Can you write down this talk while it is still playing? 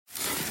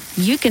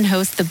you can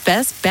host the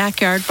best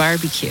backyard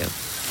barbecue.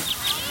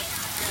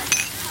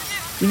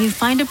 When you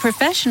find a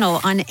professional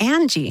on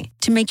Angie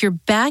to make your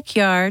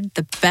backyard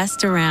the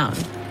best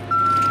around.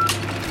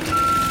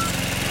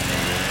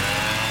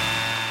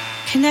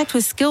 Connect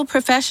with skilled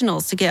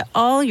professionals to get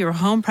all your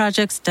home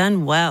projects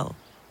done well.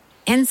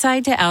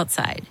 Inside to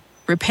outside,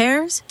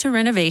 repairs to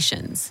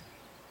renovations.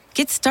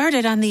 Get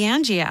started on the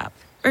Angie app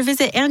or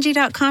visit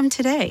Angie.com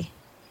today.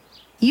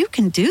 You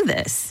can do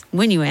this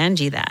when you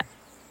Angie that.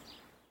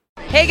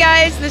 Hey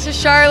guys, this is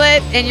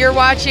Charlotte, and you're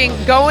watching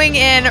Going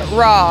In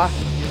Raw.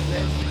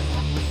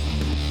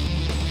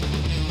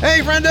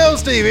 Hey, friendo,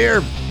 Steve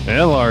here.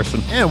 And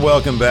Larson. And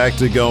welcome back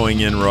to Going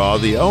In Raw,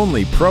 the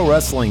only pro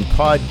wrestling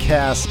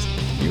podcast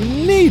you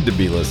need to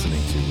be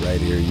listening to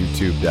right here,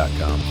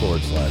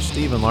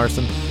 youtube.com/Steven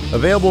Larson.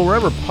 Available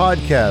wherever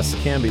podcasts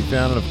can be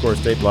found. And, of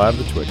course, taped live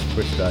at the Twitch,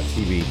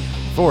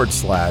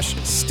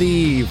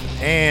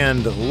 twitch.tv/Steve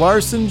and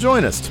Larson.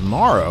 Join us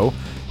tomorrow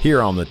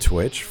here on the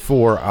Twitch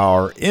for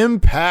our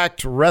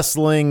Impact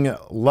Wrestling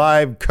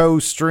live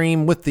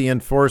co-stream with the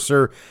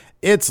Enforcer.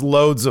 It's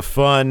loads of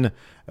fun.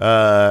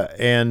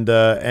 And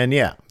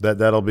yeah,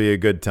 that'll be a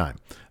good time.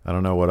 I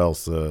don't know what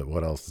else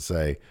to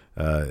say.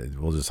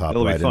 We'll just hop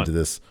right into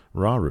this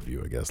Raw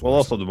review, I guess. Well,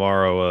 also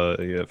tomorrow,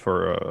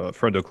 for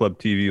Friendo Club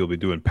TV, we'll be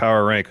doing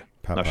Power Rank.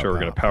 Not sure we're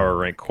going to Power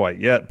Rank quite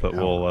yet, but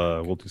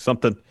we'll do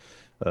something.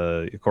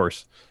 Of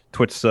course,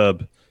 Twitch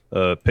sub,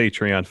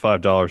 Patreon,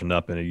 $5 and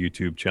up, and a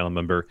YouTube channel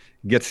member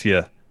gets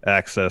you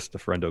access to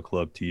Friendo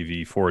Club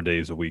TV 4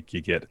 days a week.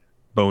 You get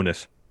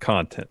bonus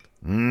content.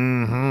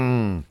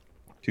 Mm-hmm.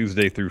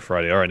 Tuesday through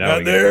Friday. All right, now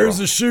there's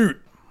a shoot.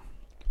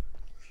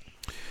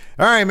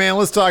 All right, man,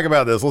 let's talk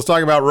about this. Let's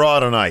talk about Raw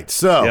tonight.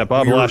 So yeah,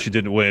 Bob Lashley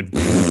didn't win.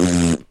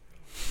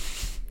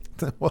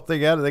 Well, they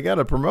got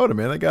to promote him,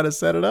 man. They got to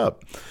set it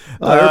up.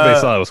 Everybody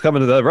saw it. It was coming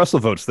to the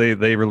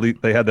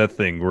WrestleVotes. They had that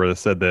thing where they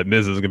said that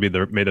Miz is going to be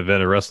the main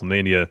event of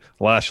WrestleMania.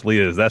 Lashley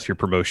is. That's your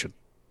promotion.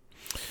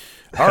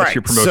 That's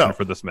your promotion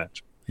for this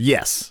match.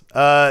 Yes.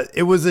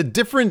 It was a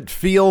different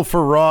feel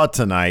for Raw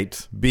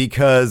tonight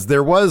because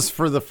there was,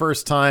 for the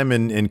first time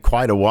in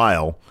quite a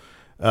while,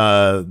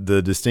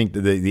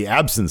 the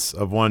absence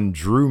of one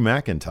Drew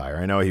McIntyre.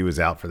 I know he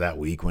was out for that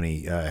week when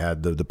he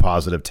had the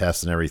positive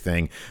test and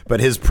everything, but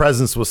his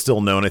presence was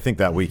still known. I think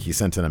that week he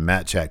sent in a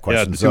Matt Chat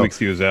question. Yeah, the 2 weeks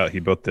he was out, he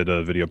both did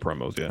video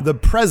promos, yeah. The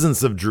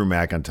presence of Drew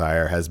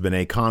McIntyre has been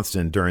a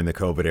constant during the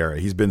COVID era.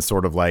 He's been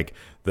sort of like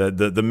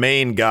the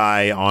main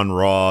guy on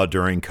Raw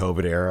during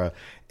COVID era.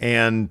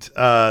 And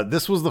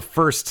this was the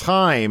first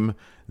time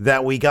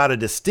that we got a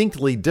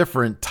distinctly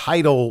different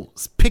title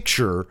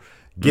picture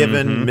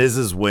given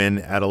Miz's win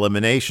at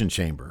Elimination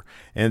Chamber.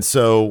 And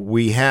so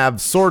we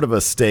have sort of a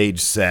stage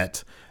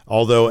set,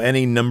 although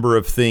any number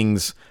of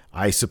things,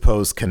 I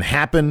suppose, can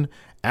happen.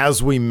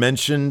 As we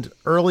mentioned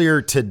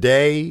earlier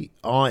today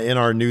in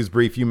our news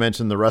brief, you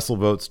mentioned the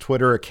WrestleVotes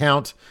Twitter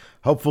account.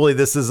 Hopefully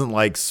this isn't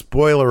like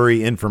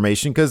spoilery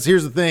information, because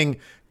here's the thing.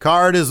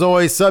 Card is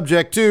always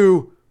subject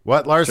to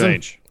what,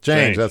 Larson?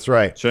 Change, that's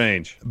right.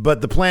 Change. But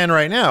the plan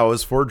right now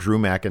is for Drew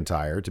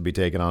McIntyre to be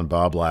taking on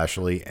Bob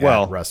Lashley at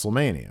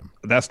WrestleMania.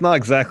 That's not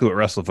exactly what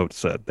WrestleVotes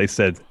said. They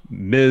said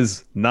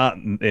Miz not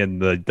in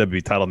the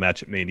WWE title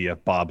match at Mania,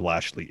 Bob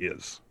Lashley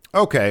is.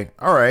 Okay,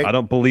 all right. I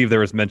don't believe there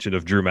was mention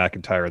of Drew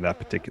McIntyre in that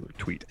particular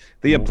tweet.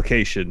 The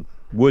implication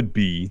would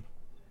be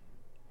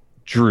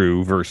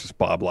Drew versus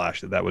Bob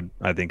Lashley.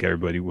 I think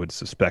everybody would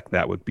suspect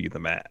that would be the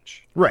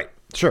match. Right,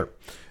 sure.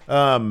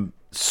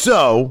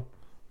 So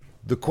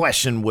the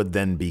question would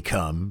then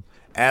become,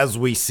 as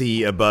we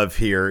see above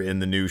here in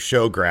the new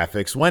show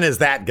graphics, when is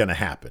that going to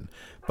happen?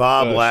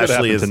 Bob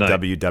Lashley is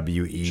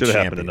WWE should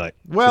champion. Happened tonight.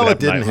 Well, it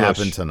didn't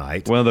happen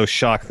tonight. One of those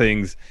shock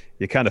things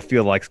you kind of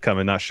feel like's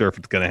coming, not sure if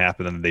it's going to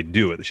happen, and they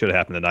do it. It should have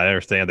happened tonight. I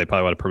understand they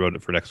probably want to promote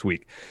it for next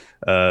week.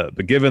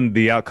 But given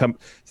the outcome,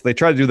 so they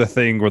try to do the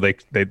thing where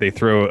they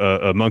throw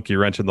a monkey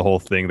wrench in the whole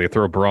thing. They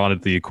throw Braun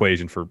into the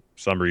equation for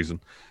some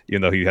reason,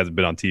 even though he hasn't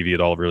been on TV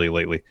at all really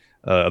lately,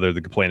 other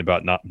than complain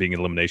about not being in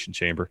Elimination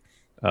Chamber.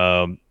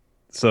 So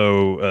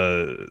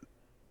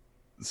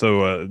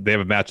they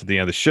have a match at the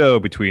end of the show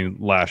between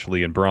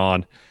Lashley and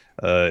Braun.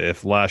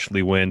 If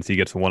Lashley wins, he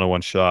gets a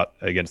one-on-one shot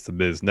against The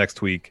Miz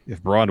next week.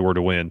 If Braun were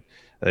to win,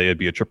 it'd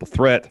be a triple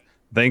threat.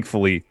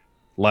 Thankfully,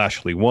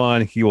 Lashley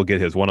won. He will get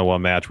his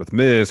one-on-one match with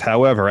Miz.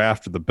 However,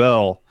 after the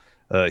bell,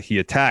 he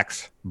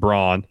attacks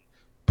Braun,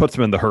 puts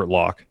him in the hurt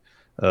lock.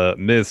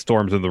 Miz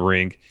storms in the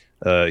ring.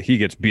 He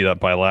gets beat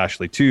up by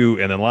Lashley too,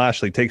 and then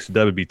Lashley takes the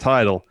WWE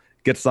title,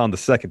 gets on the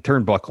second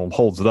turnbuckle, and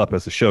holds it up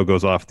as the show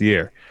goes off the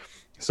air.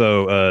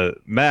 So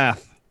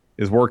math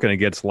is working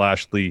against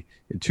Lashley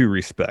in two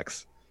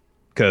respects,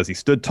 because he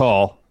stood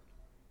tall,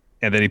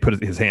 and then he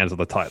put his hands on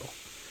the title.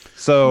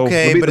 So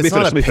okay, but it's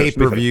not a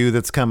pay-per-view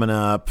that's coming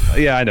up.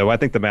 Yeah, I know. I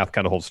think the math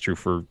kind of holds true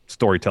for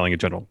storytelling in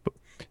general. But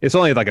it's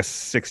only like a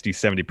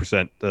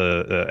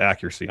 60-70%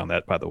 accuracy on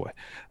that, by the way.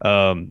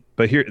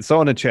 But here,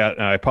 someone in chat,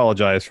 and I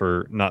apologize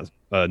for not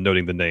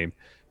noting the name,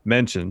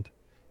 mentioned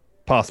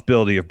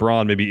possibility of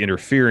Braun maybe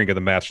interfering in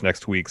the match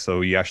next week,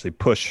 so you actually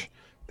push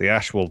the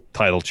actual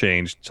title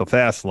change to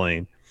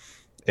Fastlane,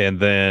 and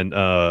then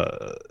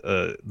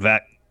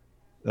that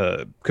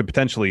could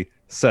potentially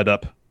set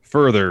up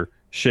further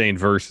Shane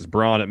versus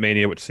Braun at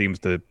Mania, which seems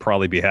to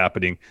probably be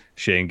happening.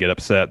 Shane get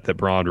upset that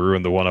Braun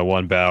ruined the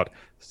one-on-one bout,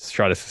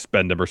 try to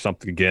suspend him or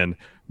something again.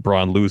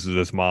 Braun loses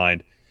his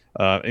mind.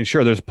 And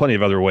sure, there's plenty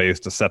of other ways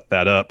to set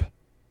that up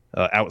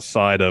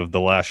outside of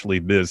the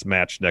Lashley-Miz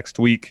match next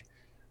week.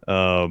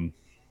 I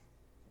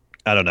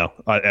don't know.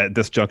 At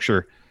this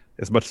juncture,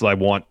 as much as I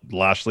want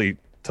Lashley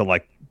to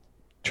like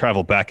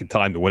travel back in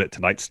time to win it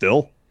tonight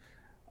still,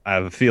 I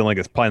have a feeling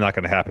it's probably not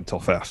going to happen until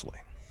Fastlane.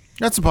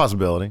 That's a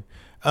possibility.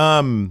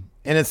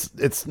 And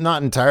it's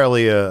not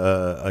entirely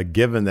a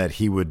given that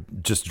he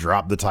would just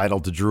drop the title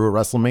to Drew at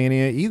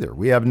WrestleMania either.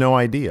 We have no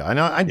idea. I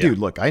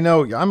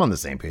know I'm on the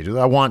same page with it.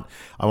 I want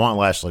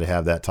Lashley to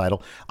have that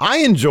title. I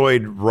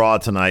enjoyed Raw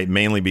tonight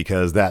mainly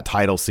because that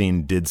title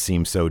scene did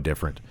seem so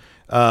different.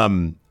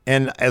 And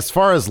as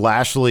far as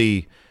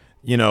Lashley,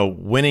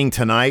 winning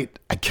tonight,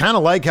 I kind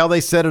of like how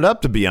they set it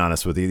up, to be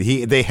honest with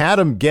you. They had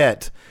him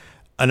get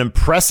an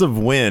impressive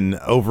win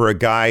over a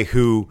guy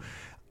who,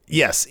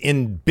 yes,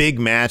 in big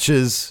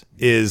matches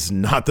is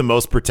not the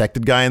most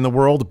protected guy in the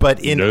world, but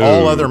in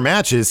all other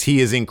matches, he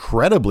is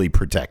incredibly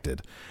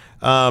protected.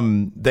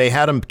 They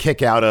had him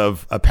kick out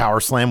of a power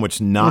slam, which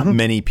not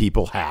many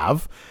people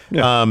have.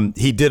 Yeah.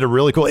 He did a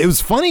really cool. It was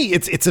funny.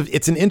 It's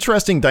an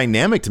interesting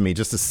dynamic to me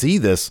just to see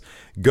this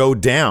go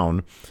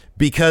down,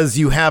 because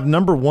you have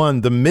number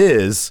one, The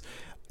Miz,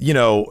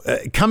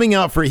 coming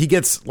out he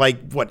gets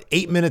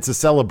 8 minutes of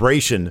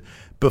celebration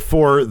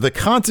before the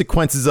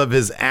consequences of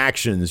his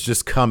actions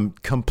just come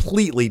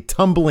completely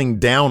tumbling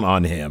down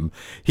on him.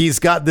 He's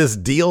got this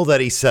deal that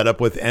he set up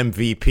with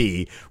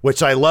MVP,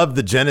 which I love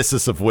the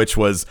genesis of which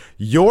was,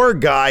 your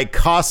guy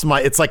cost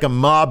it's like a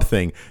mob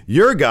thing.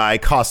 Your guy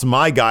cost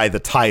my guy the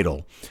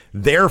title.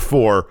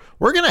 Therefore,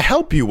 we're going to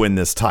help you win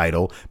this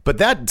title, but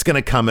that's going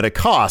to come at a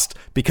cost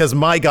because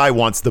my guy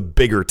wants the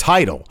bigger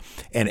title.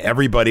 And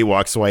everybody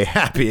walks away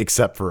happy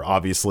except for,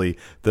 obviously,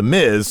 The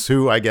Miz,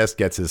 who I guess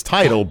gets his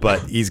title,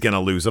 but he's going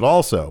to lose it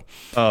also.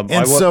 I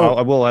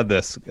will add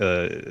this.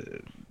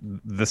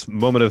 This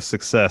moment of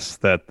success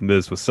that The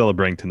Miz was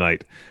celebrating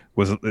tonight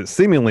was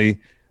seemingly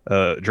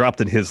dropped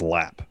in his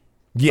lap.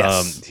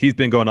 Yes. He's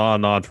been going on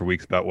and on for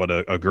weeks about what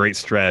a great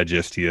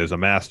strategist he is, a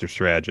master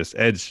strategist.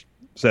 Edge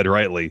said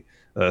rightly,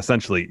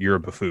 essentially, you're a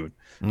buffoon.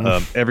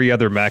 Every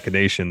other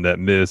machination that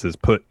Miz has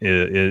put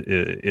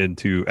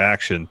into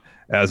action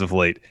as of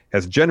late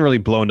has generally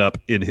blown up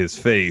in his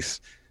face.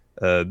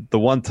 The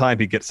one time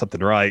he gets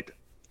something right,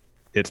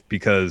 it's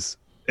because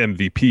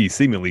MVP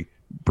seemingly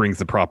brings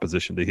the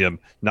proposition to him,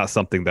 not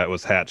something that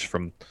was hatched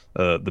from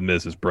the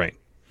Miz's brain.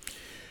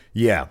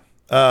 Yeah,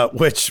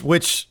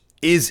 which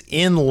is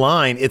in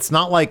line. It's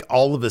not like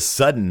all of a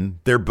sudden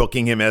they're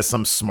booking him as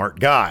some smart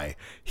guy.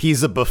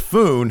 He's a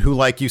buffoon who,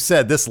 like you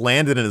said, this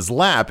landed in his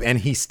lap and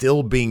he's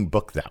still being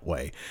booked that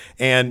way.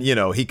 And,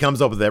 he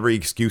comes up with every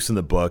excuse in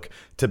the book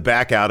to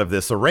back out of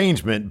this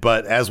arrangement.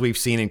 But as we've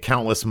seen in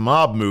countless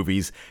mob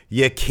movies,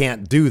 you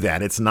can't do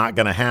that. It's not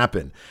going to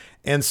happen.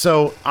 And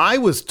so I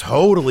was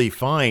totally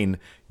fine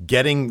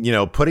getting,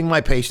 putting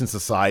my patience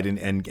aside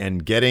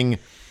and getting,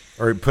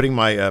 or putting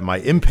my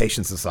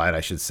impatience aside,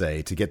 I should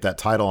say, to get that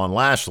title on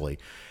Lashley,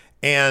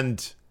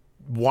 and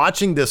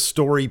watching this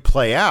story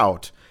play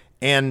out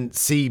and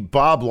see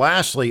Bob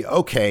Lashley.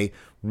 Okay,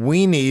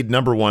 we need,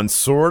 number one,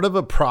 sort of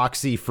a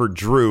proxy for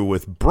Drew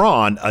with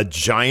Braun, a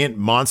giant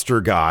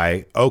monster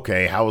guy.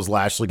 Okay, how is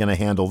Lashley going to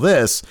handle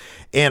this?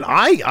 And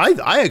I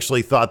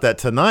actually thought that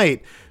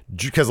tonight,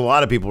 because a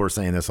lot of people were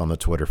saying this on the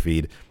Twitter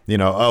feed,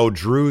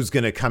 Drew's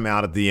going to come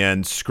out at the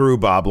end, screw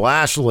Bob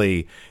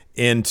Lashley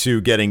into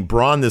getting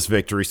Braun this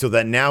victory, so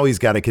that now he's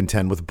got to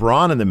contend with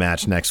Braun in the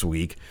match next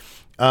week.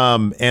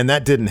 And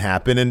that didn't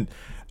happen. And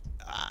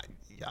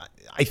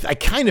I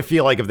kind of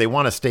feel like if they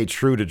want to stay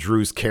true to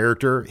Drew's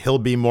character, he'll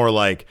be more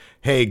like,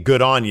 hey,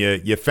 good on you.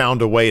 You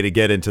found a way to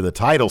get into the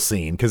title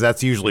scene, because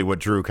that's usually what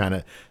Drew kind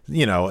of,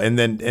 and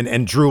then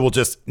and Drew will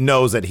just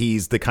knows that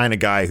he's the kind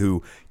of guy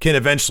who can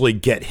eventually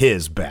get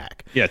his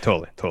back. Yeah,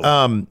 totally.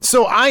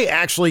 So I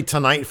actually,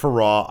 tonight for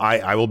Raw,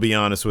 I will be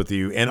honest with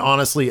you, and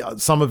honestly,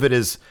 some of it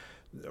is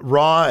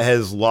Raw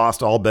has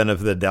lost all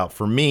benefit of the doubt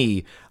for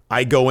me.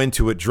 I go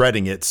into it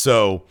dreading it.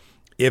 So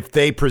if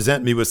they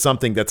present me with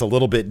something that's a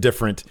little bit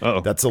different,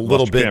 that's a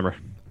little bit.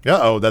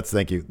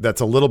 Thank you. That's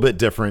a little bit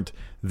different.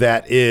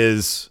 That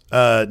is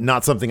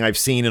not something I've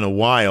seen in a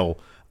while.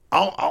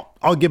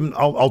 I'll give them.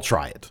 I'll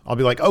try it. I'll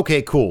be like,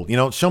 okay, cool.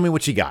 Show me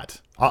what you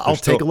got. I'll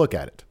take a look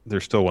at it.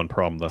 There's still one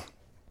problem though.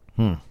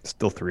 It's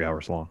still 3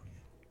 hours long.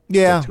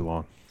 Yeah, still too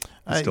long.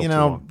 Too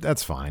long.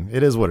 That's fine.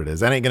 It is what it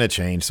is. That ain't gonna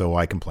change. So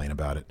why complain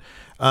about it?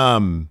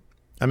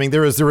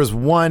 There was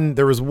one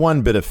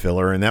bit of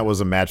filler, and that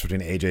was a match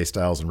between AJ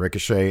Styles and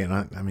Ricochet. And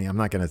I'm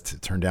not going to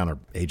turn down a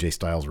AJ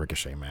Styles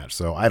Ricochet match,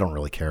 so I don't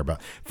really care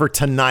about. For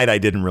tonight, I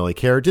didn't really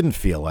care. It didn't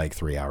feel like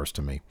 3 hours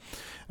to me.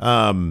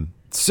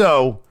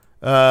 So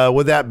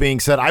With that being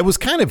said, I was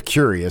kind of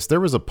curious. There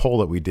was a poll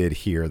that we did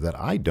here that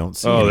I don't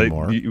see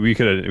anymore. We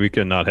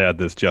could not had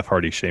this Jeff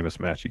Hardy Sheamus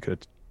match. You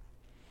could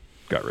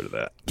got rid of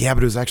that. Yeah,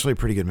 but it was actually a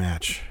pretty good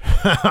match.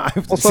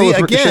 Also, it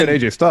was Ricochet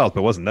and AJ Styles, but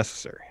it wasn't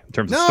necessary in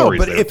terms of stories.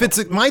 No, but if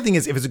it's my thing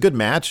is if it's a good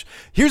match,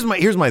 here's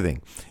my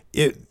thing.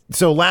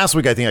 So last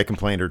week I think I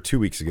complained, or 2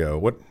 weeks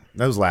ago.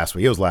 That was last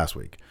week. It was last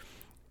week.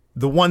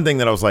 The one thing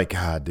that I was like,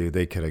 God, dude,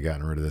 they could have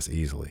gotten rid of this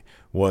easily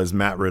was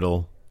Matt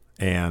Riddle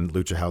and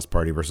Lucha House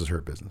Party versus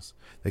Hurt Business.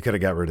 They could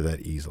have got rid of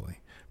that easily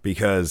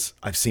because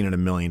I've seen it a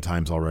million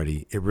times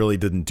already. It really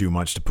didn't do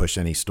much to push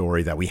any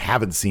story that we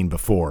haven't seen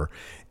before.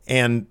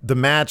 And the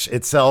match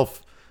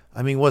itself,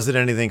 I mean, was it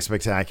anything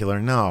spectacular?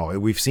 No,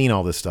 we've seen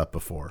all this stuff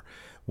before.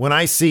 When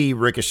I see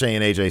Ricochet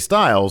and AJ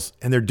Styles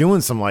and they're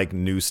doing some like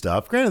new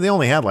stuff, granted they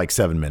only had like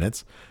 7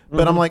 minutes,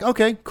 but I'm like,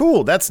 okay,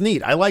 cool, that's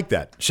neat. I like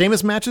that.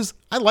 Sheamus matches,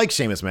 I like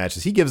Sheamus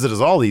matches. He gives it his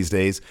all these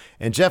days,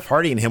 and Jeff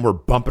Hardy and him were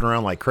bumping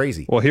around like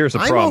crazy. Well, here's the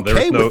problem. I'm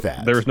okay with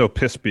that. There was no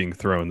piss being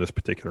thrown this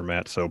particular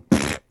match, so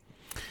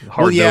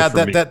hard no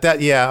for me.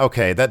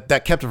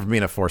 That kept it from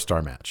being a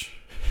 4-star match.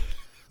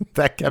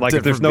 That kept like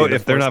it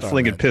if they're not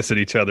flinging piss at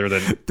each other,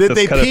 then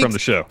just cut it from the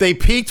show. They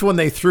peaked when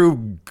they threw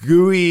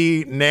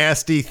gooey,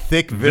 nasty,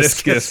 thick,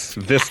 viscous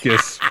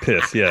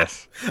piss.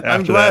 Yes,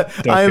 I'm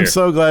glad. I am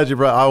so glad you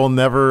brought. I will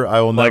never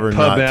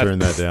not turn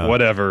that down.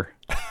 Whatever.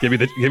 Give me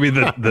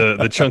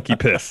the chunky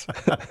piss.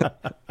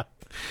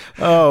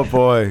 Oh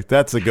boy,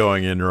 that's a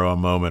going in Raw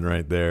moment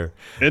right there.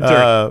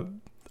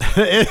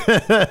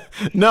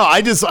 No,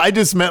 I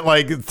just meant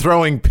like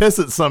throwing piss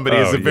at somebody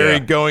is a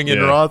very going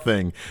in Raw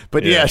thing.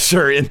 But yeah,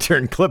 sure,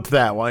 intern, clip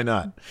that. Why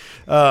not?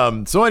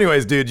 So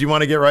anyways, dude, you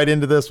want to get right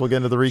into this? We'll get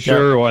into the recap.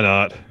 Sure, why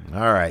not?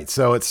 All right.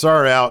 So it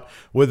started out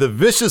with a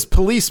vicious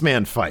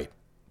policeman fight.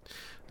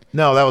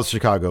 No, that was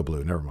Chicago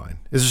Blue. Never mind.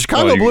 Is it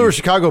Chicago Blue or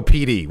Chicago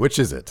PD? Which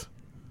is it?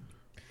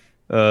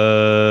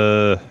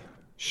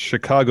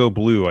 Chicago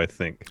Blue, I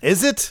think.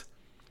 Is it?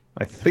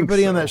 I think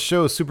everybody so. on that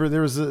show super.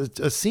 There was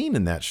a scene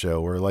in that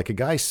show where like a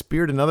guy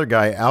speared another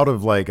guy out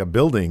of like a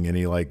building and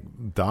he like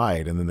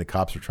died, and then the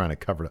cops were trying to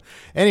cover it up.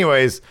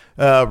 Anyways,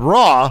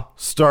 Raw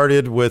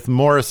started with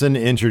Morrison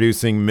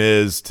introducing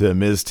Miz to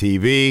Miz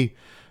TV.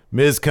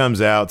 Miz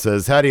comes out,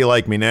 says, "How do you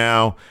like me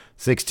now?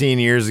 16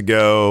 years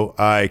ago,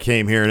 I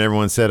came here and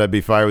everyone said I'd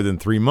be fired within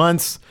 3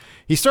 months."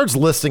 He starts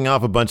listing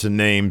off a bunch of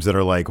names that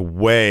are like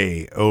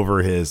way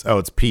over his. Oh,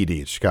 it's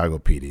PD. It's Chicago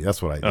PD.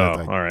 That's what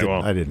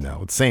I didn't know.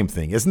 It's the same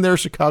thing. Isn't there a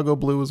Chicago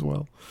Blue as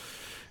well?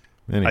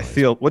 Anyways. I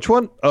feel which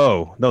one?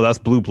 Oh no, that's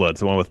Blue Bloods,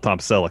 the one with Tom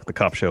Selleck, the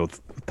cop show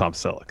with Tom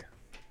Selleck.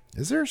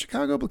 Is there a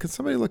Chicago Blue? Can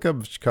somebody look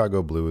up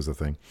Chicago Blue as a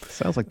thing?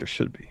 Sounds like there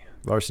should be.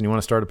 Larson, you want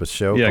to start up a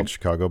show called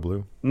Chicago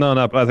Blue? No.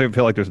 I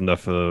feel like there's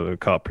enough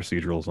cop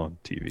procedurals on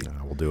TV.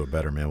 We'll do it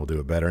better, man. We'll do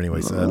it better.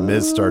 Anyways,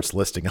 Miz starts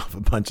listing off a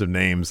bunch of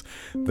names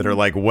that are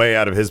like way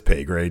out of his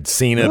pay grade.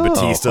 Cena,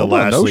 Batista,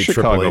 Lashley,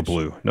 Triple H.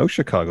 Blue. No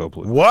Chicago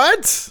Blue.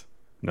 What?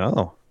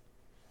 No.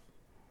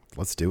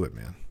 Let's do it,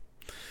 man.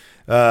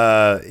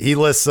 He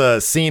lists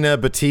Cena,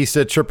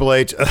 Batista, Triple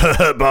H,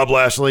 Bob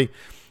Lashley,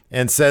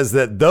 and says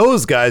that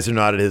those guys are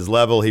not at his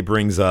level. He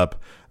brings up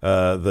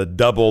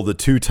the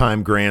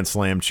two-time Grand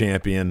Slam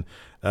champion.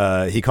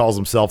 He calls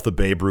himself the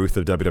Babe Ruth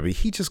of WWE.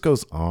 He just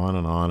goes on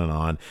and on and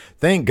on.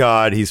 Thank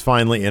God he's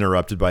finally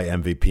interrupted by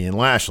MVP and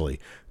Lashley.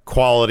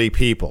 Quality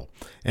people.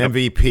 Yep.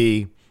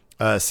 MVP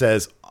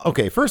says,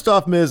 okay, first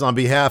off, Miz, on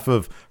behalf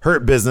of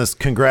Hurt Business,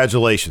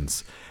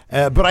 congratulations.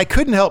 But I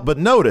couldn't help but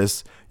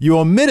notice you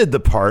omitted the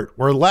part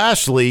where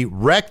Lashley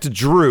wrecked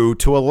Drew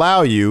to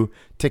allow you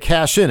to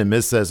cash in. And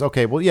Miz says,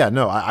 okay, well, yeah,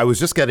 no, I was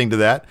just getting to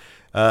that.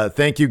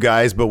 Thank you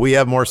guys, but we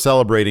have more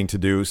celebrating to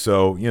do.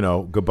 So,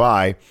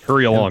 goodbye.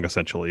 Hurry along,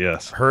 essentially.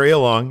 Yes. Hurry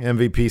along.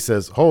 MVP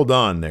says, hold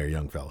on there,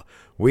 young fella.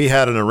 We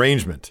had an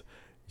arrangement.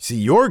 See,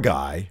 your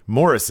guy,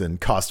 Morrison,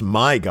 cost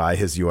my guy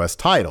his U.S.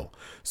 title.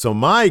 So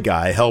my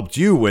guy helped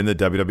you win the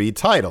WWE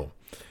title.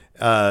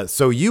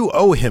 So you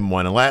owe him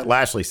one. And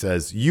Lashley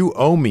says, you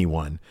owe me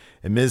one.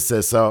 And Miz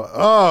says,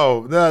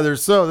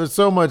 there's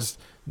so much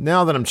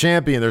now that I'm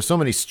champion. There's so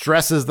many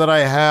stresses that I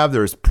have.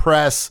 There's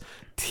press,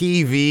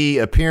 TV,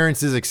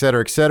 appearances, et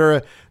cetera, et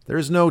cetera.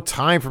 There's no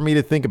time for me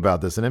to think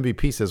about this. And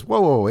MVP says,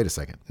 whoa, wait a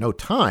second. No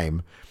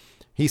time?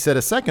 He said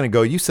a second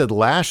ago, you said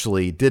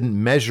Lashley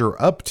didn't measure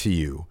up to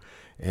you.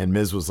 And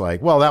Miz was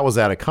like, well, that was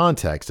out of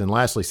context. And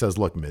Lashley says,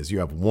 look, Miz, you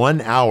have 1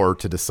 hour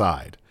to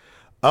decide.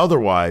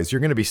 Otherwise,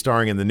 you're going to be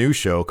starring in the new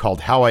show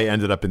called How I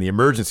Ended Up in the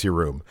Emergency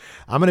Room.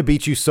 I'm going to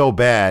beat you so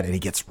bad. And he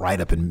gets right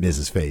up in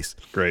Miz's face.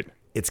 Great.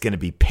 It's going to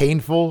be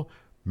painful,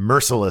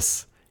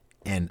 merciless,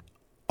 and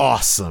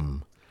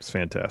awesome. It's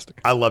fantastic.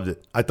 I loved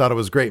it. I thought it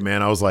was great,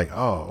 man. I was like,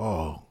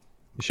 oh.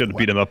 You should have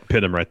beat him up,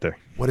 pin him right there.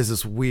 What is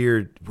this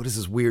weird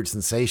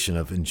sensation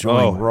of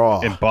enjoying Raw?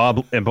 And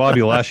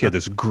Bobby Lashley had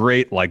this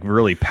great, like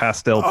really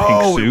pastel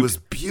pink suit. It was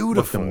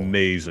beautiful. Looked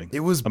amazing. It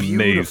was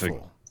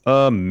beautiful.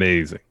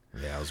 Amazing.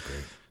 Yeah, it was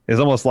great. It's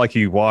almost like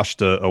he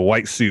washed a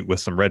white suit with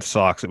some red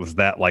socks. It was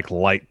that like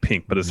light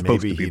pink, but it's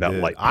supposed to be that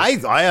light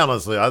pink. I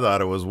honestly, I thought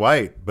it was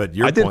white, but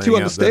I did too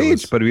on the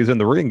stage, but he was in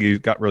the ring. He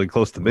got really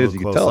close to Miz.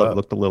 You could tell it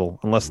looked a little,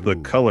 unless the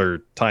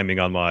color timing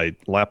on my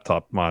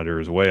laptop monitor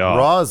is way off.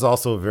 Raw is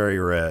also very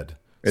red.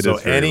 So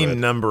any red.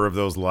 Number of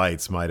those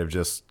lights might have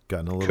just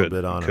gotten a little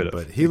bit on him,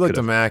 but he looked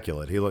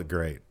immaculate. He looked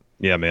great.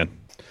 Yeah, man.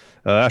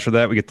 After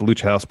that, we get the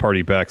Lucha House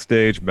Party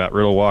backstage. Matt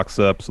Riddle walks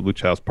up, so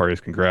Lucha House Party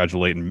is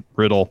congratulating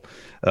Riddle.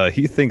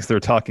 He thinks they're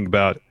talking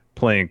about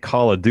playing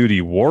Call of Duty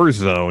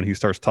Warzone. He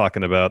starts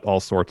talking about all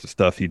sorts of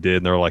stuff he did,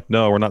 and they're like,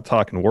 no, we're not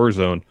talking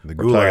Warzone. The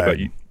We're talking about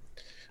you.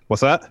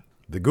 What's that?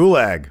 The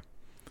Gulag.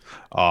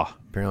 Ah.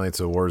 Apparently it's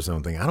a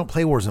Warzone thing. I don't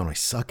play Warzone. I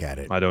suck at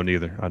it. I don't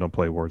either. I don't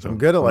play Warzone. I'm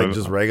good at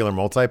just regular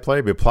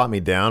multiplayer, but plot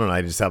me down and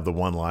I just have the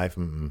one life.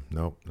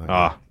 Nope.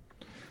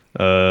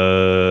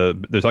 They're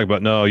talking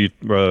about, no, you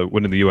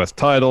winning the U.S.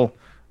 title.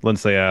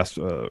 Lindsay asked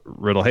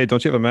Riddle, hey,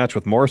 don't you have a match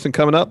with Morrison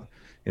coming up?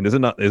 And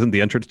isn't the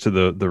entrance to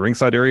the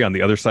ringside area on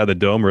the other side of the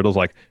dome? Riddle's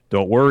like,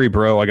 don't worry,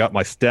 bro. I got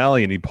my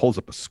stallion. He pulls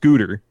up a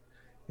scooter,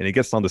 and he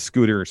gets on the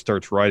scooter and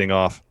starts riding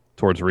off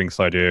towards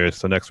ringside area.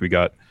 So next we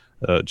got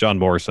John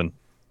Morrison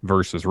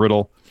versus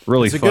Riddle.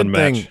 Really fun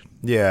match.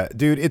 Yeah,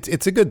 dude,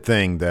 it's a good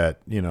thing that,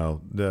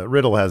 the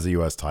Riddle has the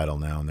U.S. title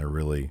now, and they're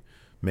really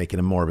making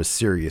him more of a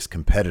serious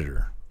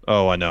competitor.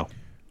 Oh, I know.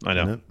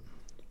 I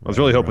was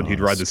really hoping he'd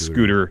ride the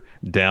scooter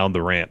down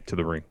the ramp to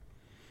the ring.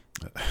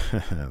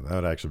 That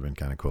would actually been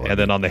kind of cool. And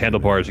then on the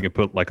handlebars, you can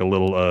put like a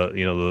little,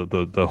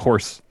 the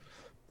horse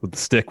with the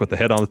stick with the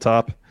head on the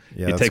top.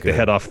 Yeah, you take the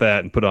head off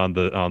that and put on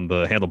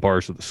the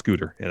handlebars of the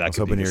scooter, and that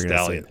could be the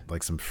stallion. Say,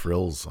 like some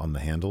frills on the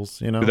handles,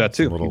 Do that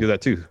too. You can do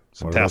that too.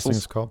 Some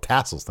tassels. Called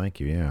tassels. Thank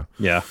you.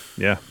 Yeah.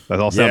 That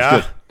all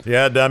sounds good.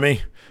 Yeah,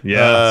 dummy.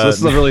 Yeah. So this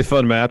is a really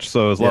fun match.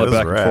 So there's a lot of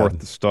back and forth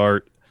to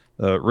start.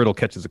 Riddle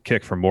catches a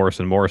kick from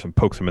Morrison. Morrison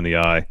pokes him in the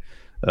eye,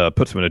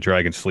 puts him in a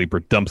dragon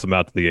sleeper, dumps him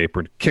out to the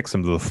apron, kicks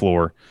him to the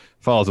floor,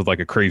 follows with like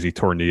a crazy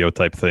tornado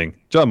type thing.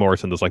 John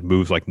Morrison does like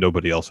moves like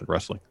nobody else in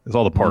wrestling. It's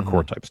all the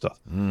parkour type stuff.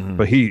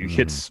 But he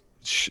hits,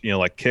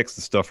 like kicks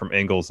and stuff from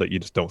angles that you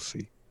just don't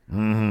see.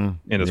 And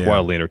it's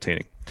wildly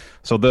entertaining.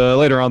 So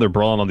later on, they're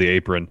brawling on the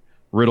apron.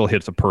 Riddle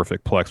hits a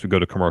perfect plex. We go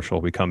to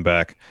commercial. We come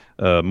back.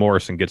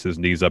 Morrison gets his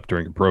knees up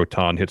during a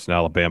Broton, hits an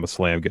Alabama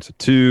slam, gets a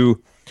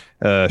 2.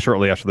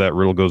 Shortly after that,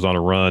 Riddle goes on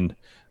a run.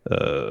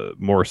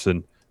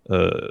 Morrison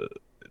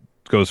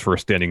goes for a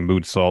standing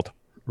moonsault.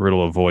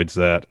 Riddle avoids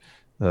that.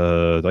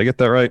 Did I get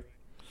that right?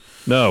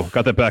 No,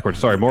 got that backwards.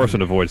 Sorry,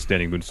 Morrison avoids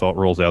standing moonsault,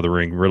 rolls out of the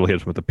ring. Riddle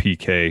hits him with a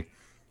PK,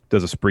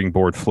 does a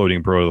springboard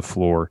floating bro to the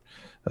floor,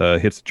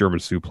 hits the German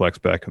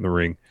suplex back in the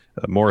ring.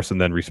 Morrison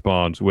then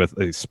responds with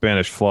a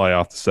Spanish fly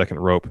off the second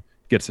rope,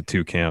 gets a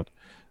 2 count.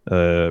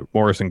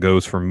 Morrison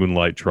goes for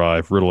Moonlight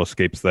Drive. Riddle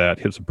escapes that,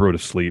 hits a bro to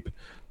sleep.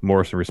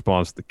 Morrison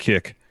responds to the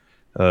kick,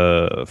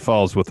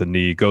 follows with a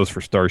knee, goes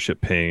for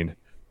Starship Pain.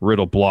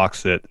 Riddle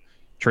blocks it,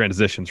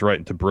 transitions right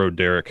into Bro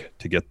Derek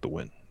to get the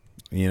win.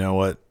 You know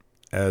what?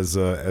 As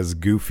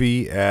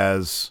goofy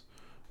as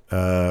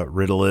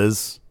Riddle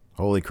is,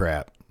 holy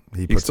crap.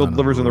 He still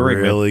delivers in the ring.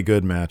 Really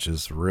good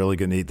matches. Really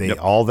good.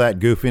 All that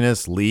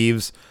goofiness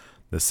leaves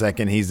the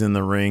second he's in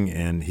the ring,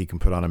 and he can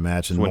put on a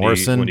match. And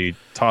Morrison, when he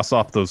toss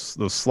off those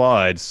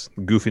slides,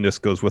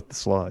 goofiness goes with the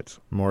slides.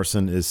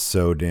 Morrison is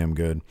so damn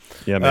good.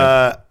 Yeah,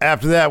 man.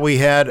 After that, we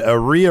had a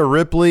Rhea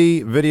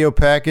Ripley video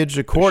package.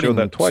 According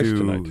that twice to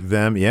tonight.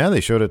 them, they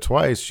showed it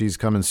twice. She's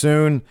coming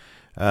soon.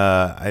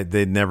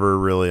 They never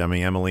really. I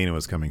mean, Emelina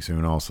was coming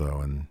soon also,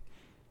 and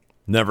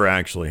never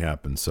actually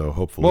happened. So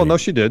hopefully, well, no,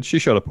 she did. She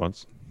showed up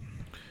once.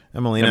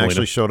 Emelina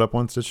actually showed up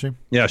once, did she?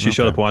 Yeah, she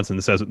showed up once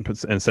and said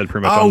pretty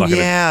much,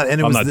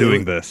 I'm not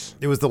doing this.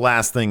 It was the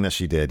last thing that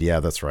she did.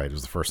 Yeah, that's right. It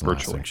was the first and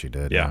last thing she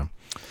did. Yeah.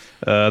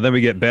 Then we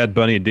get Bad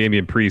Bunny and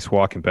Damian Priest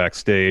walking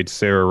backstage.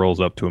 Sarah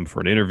rolls up to him for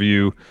an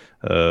interview.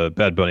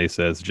 Bad Bunny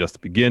says, just the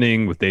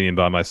beginning. With Damian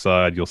by my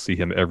side, you'll see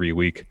him every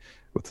week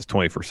with his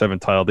 24/7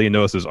 title. They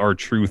notices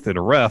R-Truth and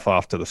a ref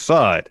off to the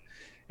side.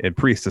 And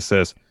Priest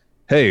says,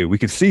 hey, we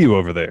can see you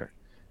over there.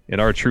 And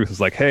R-Truth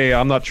is like, hey,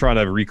 I'm not trying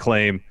to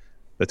reclaim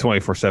the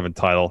 24/7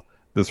 title.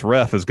 This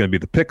ref is going to be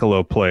the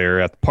Piccolo player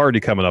at the party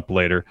coming up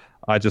later.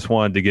 I just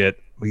wanted to get,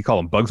 we call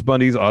him Bugs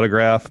Bunny's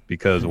autograph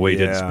because we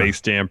did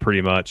Space Jam pretty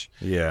much.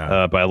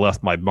 Yeah. But I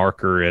left my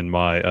marker and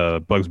my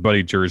Bugs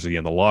Bunny jersey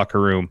in the locker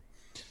room.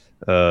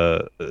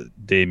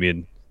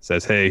 Damian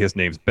says, hey, his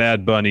name's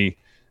Bad Bunny.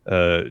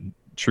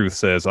 Truth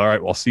says, all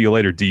right, well, I'll see you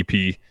later,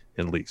 DP,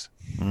 and leaves.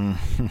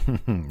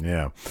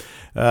 Yeah.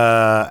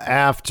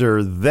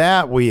 After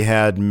that, we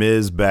had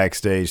Miz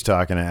backstage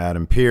talking to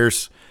Adam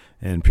Pearce.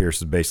 And Pearce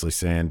is basically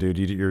saying, dude,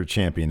 you're a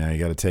champion now. You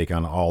got to take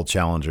on all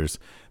challengers.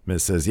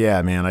 Miz says, yeah,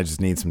 man, I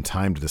just need some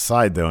time to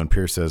decide, though. And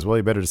Pearce says, well,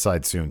 you better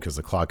decide soon because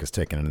the clock is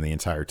ticking. And the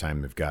entire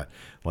time they've got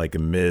like a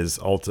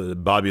Miz,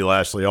 Bobby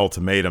Lashley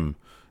ultimatum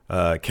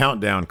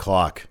countdown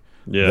clock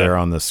there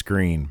on the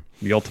screen.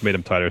 The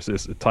ultimatum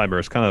timer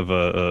is kind of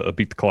a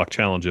beat the clock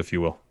challenge, if you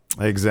will.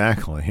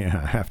 Exactly.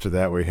 Yeah. After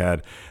that, we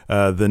had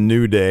the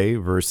New Day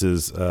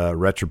versus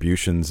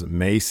Retribution's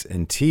Mace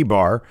and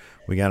T-Bar.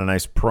 We got a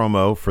nice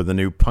promo for the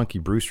new Punky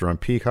Brewster on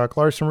Peacock.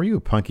 Larson, were you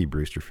a Punky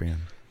Brewster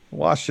fan?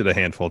 Watched it a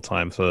handful of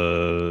times.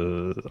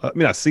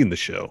 I've seen the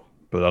show,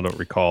 but I don't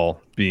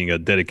recall being a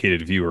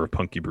dedicated viewer of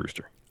Punky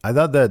Brewster. I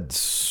thought that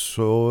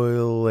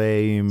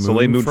Soleil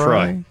Moon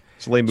Frye.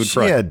 She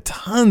had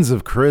tons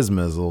of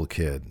charisma as a little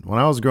kid. When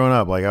I was growing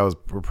up,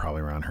 we're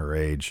probably around her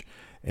age.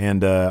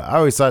 And I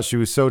always thought she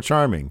was so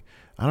charming.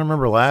 I don't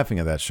remember laughing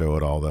at that show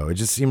at all, though. It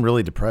just seemed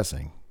really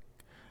depressing.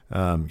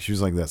 She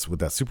was like that with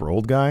that super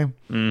old guy.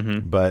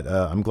 Mm-hmm. But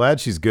I'm glad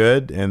she's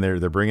good, and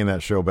they're bringing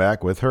that show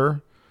back with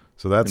her.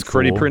 So that's cool.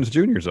 Freddie Prinze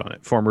Jr.'s on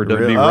it. Former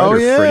WWE writer. Oh,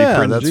 yeah, Freddie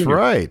Prinze that's Jr.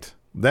 right.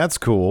 That's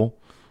cool.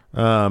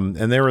 And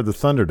they were at the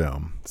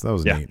Thunderdome, so that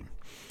was neat.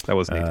 That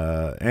was neat.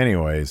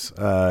 Anyways,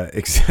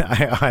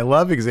 I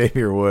love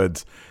Xavier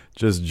Woods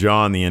just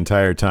jawing the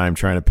entire time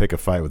trying to pick a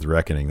fight with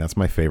Reckoning. That's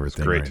my favorite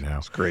thing right now.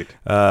 It's great.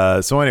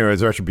 So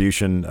anyways,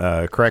 Retribution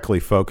correctly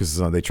focuses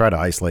on, they try to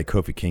isolate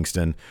Kofi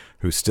Kingston,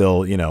 who's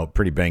still,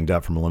 pretty banged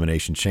up from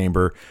Elimination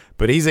Chamber,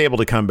 but he's able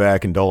to come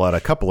back and dole out a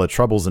couple of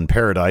troubles in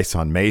paradise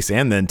on Mace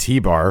and then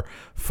T-Bar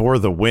for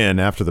the win.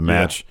 After the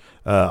match,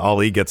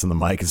 Ali gets on the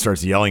mic and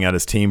starts yelling at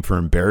his team for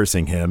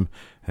embarrassing him.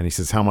 And he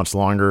says, how much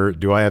longer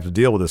do I have to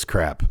deal with this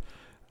crap?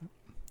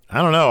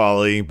 I don't know,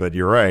 Ali, but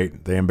you're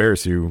right. They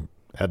embarrass you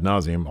ad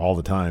nauseum all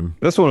the time.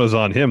 This one was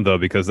on him, though,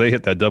 because they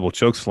hit that double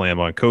choke slam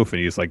on Kofi.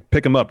 He's like,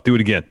 pick him up, do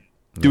it again.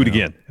 Do it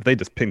again. If they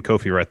just pin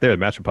Kofi right there, the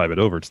match would probably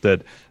been over.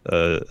 Instead,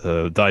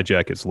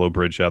 Dijak gets low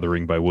bridge out of the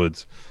ring by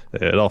Woods.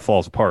 It all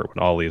falls apart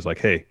when Ali is like,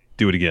 hey,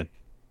 do it again.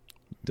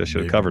 Just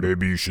should have covered it.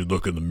 Maybe you should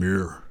look in the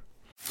mirror.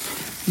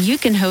 You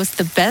can host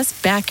the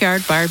best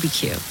backyard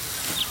barbecue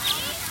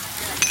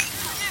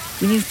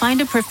when you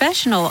find a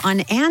professional on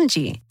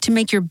Angie to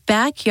make your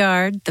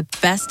backyard the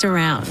best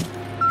around.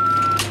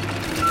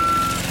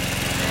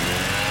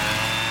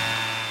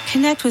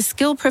 Connect with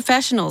skilled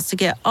professionals to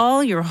get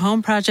all your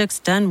home projects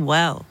done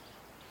well.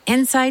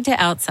 Inside to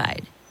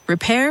outside,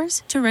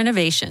 repairs to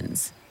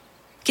renovations.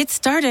 Get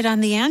started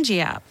on the Angie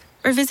app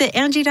or visit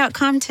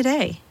Angie.com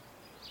today.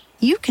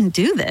 You can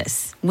do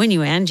this when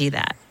you Angie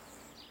that.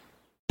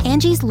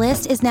 Angie's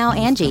List is now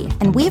Angie,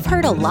 and we've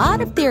heard a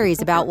lot of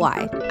theories about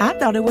why. I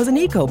thought it was an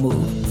eco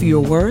move. Fewer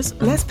words,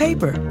 less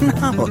paper.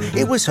 No,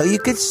 it was so you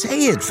could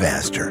say it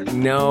faster.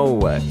 No,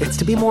 it's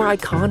to be more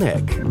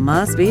iconic.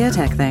 Must be a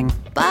tech thing.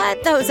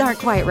 But those aren't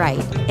quite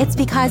right. It's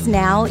because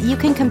now you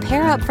can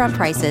compare upfront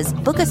prices,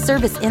 book a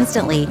service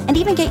instantly, and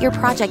even get your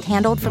project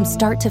handled from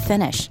start to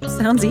finish.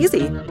 Sounds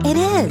easy. It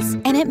is,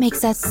 and it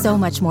makes us so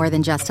much more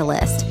than just a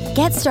list.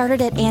 Get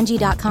started at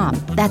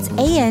Angie.com. That's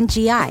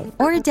ANGI,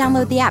 or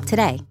download the app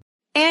today.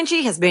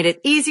 Angie has made it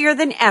easier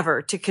than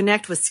ever to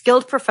connect with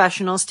skilled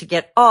professionals to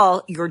get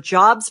all your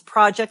jobs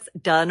projects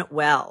done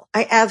well.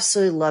 I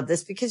absolutely love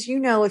this because,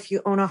 if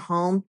you own a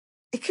home,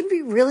 it can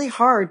be really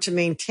hard to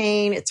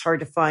maintain. It's hard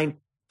to find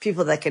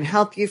people that can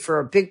help you for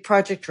a big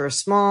project or a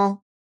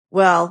small.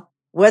 Well,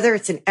 whether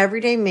it's in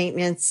everyday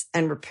maintenance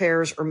and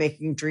repairs or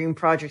making dream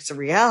projects a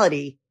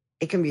reality,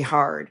 it can be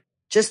hard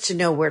just to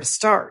know where to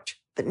start.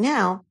 But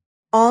now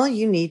all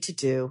you need to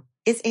do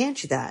is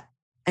Angie that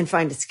and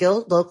find a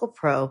skilled local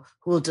pro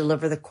who will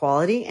deliver the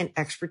quality and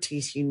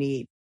expertise you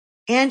need.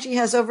 Angie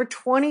has over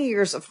 20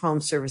 years of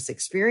home service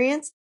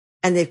experience,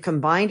 and they've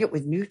combined it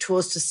with new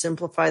tools to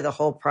simplify the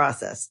whole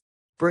process.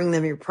 Bring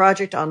them your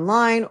project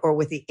online or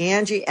with the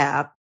Angie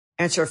app,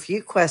 answer a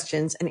few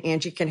questions, and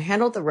Angie can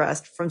handle the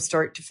rest from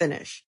start to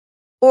finish.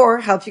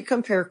 Or help you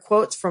compare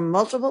quotes from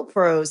multiple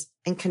pros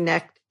and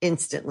connect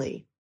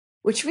instantly,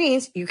 which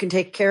means you can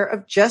take care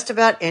of just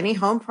about any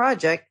home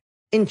project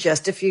in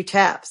just a few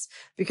taps.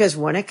 Because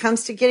when it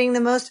comes to getting the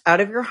most out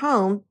of your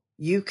home,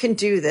 you can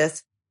do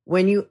this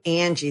when you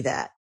Angie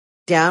that.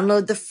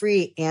 Download the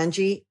free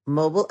Angie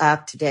mobile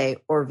app today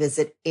or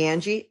visit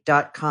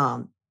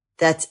Angie.com.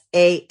 That's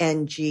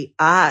ANGI.com.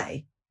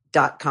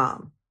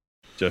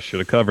 Just should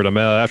have covered him.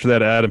 After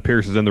that, Adam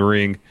Pearce is in the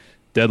ring.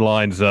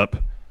 Deadline's up.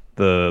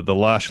 The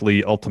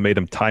Lashley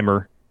ultimatum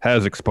timer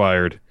has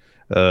expired.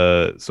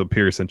 So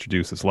Pearce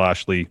introduces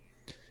Lashley.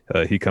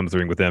 He comes to the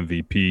ring with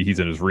MVP. He's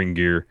in his ring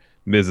gear.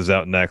 Miz is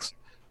out next.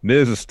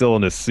 Miz is still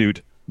in his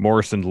suit.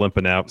 Morrison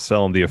limping out,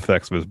 selling the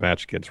effects of his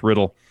match against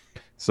Riddle.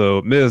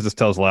 So Miz just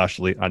tells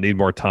Lashley, I need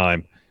more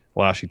time.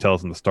 Lashley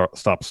tells him to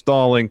stop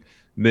stalling.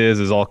 Miz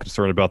is all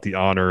concerned about the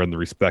honor and the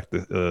respect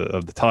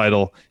of the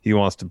title. He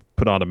wants to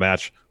put on a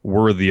match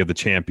worthy of the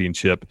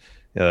championship.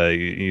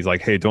 He's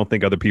like, hey, don't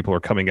think other people are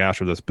coming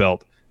after this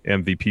belt.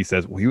 MVP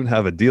says, well, you don't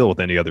have a deal with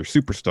any other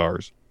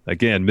superstars.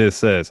 Again, Miz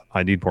says,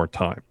 I need more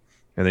time.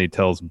 And then he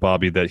tells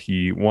Bobby that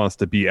he wants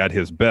to be at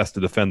his best to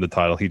defend the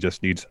title. He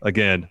just needs,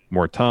 again,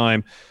 more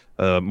time.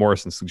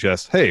 Morrison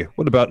suggests, hey,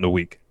 what about in a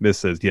week? Miz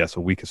says, yes, a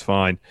week is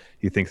fine.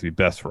 He thinks it'd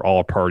be best for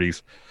all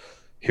parties.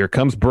 Here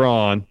comes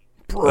Braun.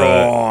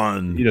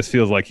 He just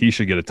feels like he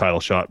should get a title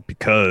shot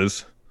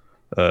because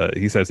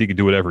he says he can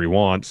do whatever he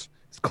wants.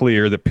 It's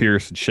clear that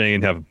Pearce and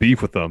Shane have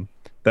beef with him.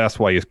 That's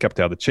why he's kept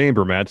out of the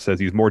chamber match. Says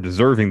he's more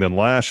deserving than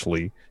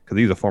Lashley because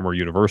he's a former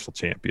Universal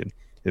Champion.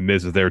 And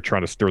Miz is there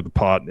trying to stir the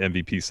pot. And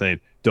MVP saying,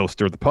 "Don't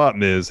stir the pot,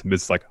 Miz."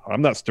 Miz is like,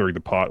 "I'm not stirring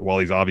the pot," while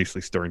he's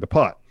obviously stirring the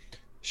pot.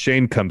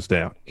 Shane comes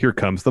down. Here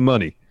comes the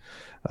money.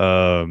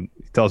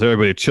 He tells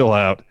everybody to chill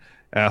out.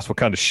 Asks what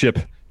kind of ship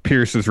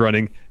Pierce is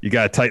running. You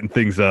got to tighten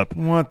things up.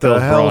 What the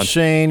hell, Braun.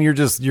 Shane? You're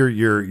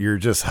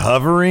just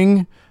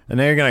hovering, and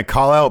now you're gonna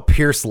call out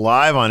Pierce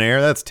live on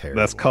air. That's terrible.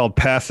 That's called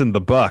passing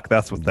the buck.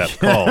 That's what that's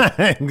called.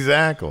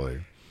 Exactly.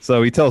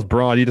 So he tells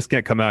Braun, "You just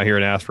can't come out here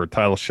and ask for a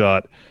title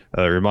shot."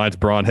 Reminds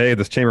Braun, "Hey,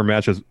 this chamber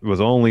match was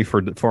only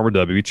for former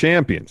WWE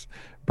champions."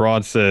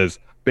 Braun says,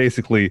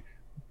 basically,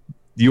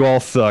 "You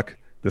all suck.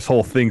 This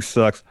whole thing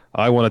sucks.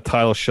 I want a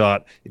title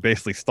shot." He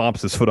basically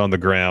stomps his foot on the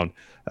ground,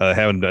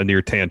 having a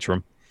near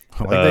tantrum.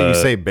 I like that you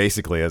say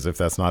basically as if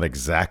that's not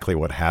exactly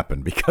what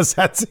happened, because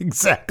that's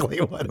exactly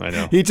what I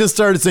know. He just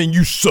started saying,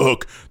 "You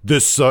suck.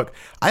 This suck."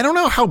 I don't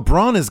know how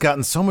Braun has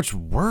gotten so much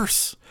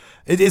worse.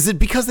 Is it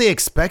because they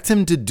expect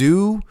him to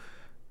do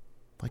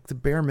like the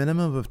bare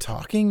minimum of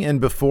talking? And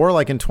before,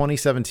 like in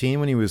 2017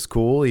 when he was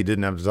cool, he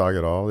didn't have to talk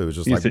at all. It was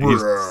just he like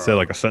said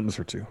like a sentence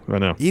or two. I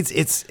know.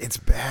 It's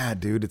bad,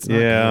 dude. It's not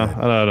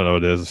good. I don't know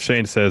what it is.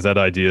 Shane says that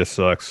idea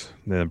sucks.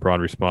 And then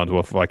Braun responds,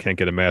 "Well, if I can't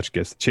get a match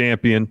against the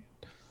champion,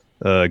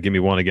 give me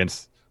one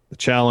against the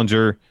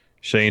challenger."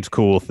 Shane's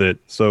cool with it.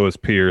 So is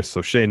Pierce.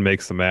 So Shane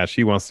makes the match.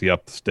 He wants to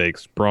up the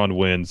stakes. Braun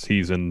wins.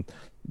 He's in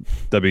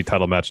WWE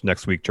title match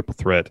next week, triple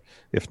threat.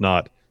 If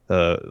not,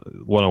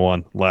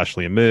 one-on-one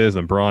Lashley and Miz.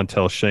 And Braun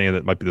tells Shane that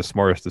it might be the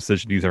smartest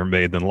decision he's ever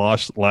made. Then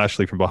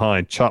Lashley from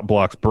behind chop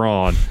blocks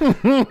Braun,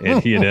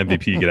 and he and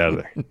MVP get out of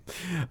there.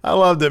 I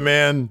loved it,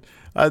 man.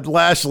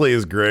 Lashley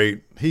is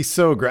great. He's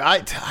so great.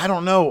 I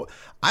don't know.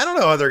 I don't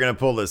know how they're going to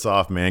pull this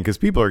off, man, because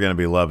people are going to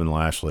be loving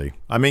Lashley.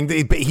 I mean,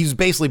 he's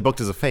basically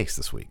booked as a face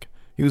this week.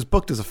 He was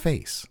booked as a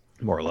face.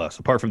 More or less,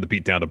 apart from the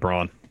beat down to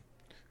Braun,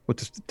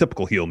 which is a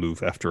typical heel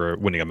move after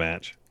winning a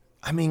match.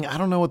 I mean, I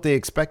don't know what they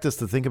expect us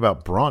to think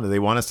about Braun. Do they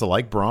want us to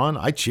like Braun?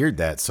 I cheered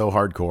that so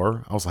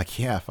hardcore. I was like,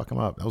 yeah, fuck him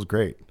up. That was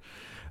great.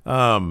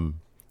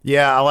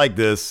 Yeah, I like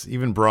this.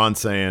 Even Braun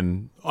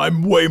saying,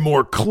 "I'm way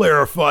more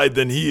clarified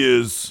than he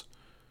is."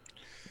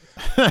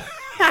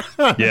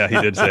 Yeah,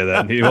 he did say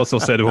that. And he also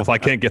said, "Well, if I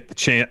can't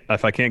champion, I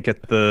think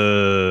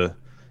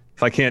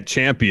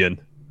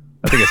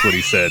that's what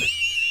he said.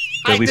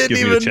 I didn't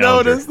even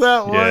notice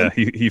that one. Yeah,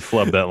 he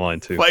flubbed that line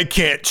too. If I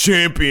can't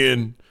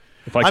champion.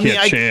 If I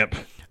can't champ.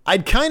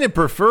 I'd kind of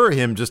prefer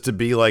him just to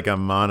be like a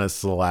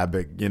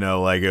monosyllabic,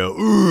 like I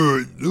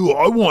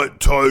want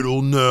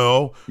title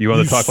now. You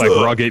want to talk like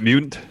Rawgate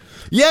Mutant?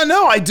 Yeah,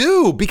 no, I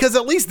do. Because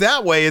at least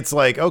that way it's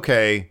like,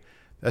 okay,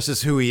 that's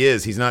just who he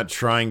is. He's not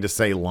trying to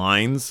say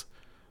lines.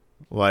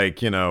 Like,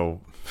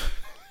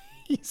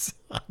 he's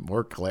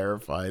more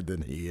clarified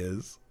than he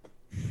is.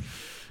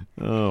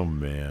 Oh,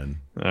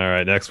 man. All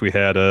right, next we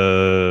had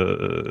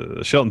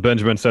Shelton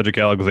Benjamin, Cedric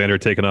Alexander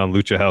taking on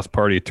Lucha House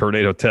Party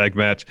Tornado Tag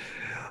Match.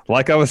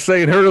 Like I was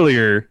saying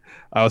earlier,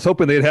 I was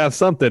hoping they'd have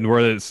something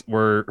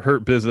where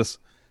Hurt Business,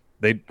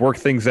 they'd work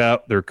things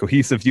out. They're a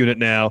cohesive unit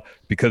now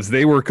because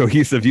they were a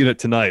cohesive unit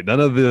tonight. None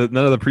of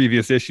the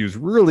previous issues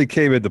really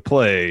came into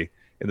play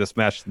in this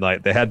match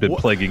tonight. They had been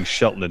plaguing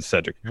Shelton and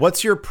Cedric.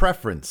 What's your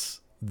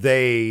preference?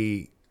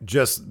 They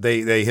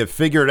have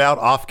figured out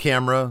off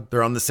camera.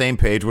 They're on the same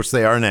page, which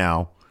they are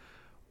now.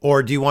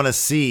 Or do you want to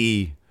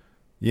see,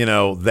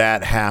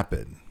 that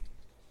happen?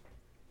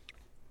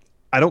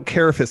 I don't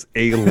care if it's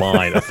a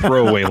line, a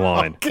throwaway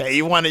line. Okay,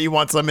 you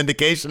want some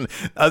indication,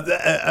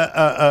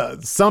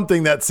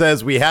 something that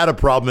says we had a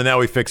problem and now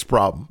we fixed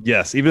problem.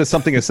 Yes, even if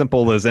something as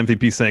simple as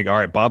MVP saying, "All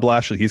right, Bob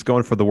Lashley, he's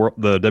going for the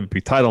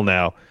WP title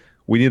now.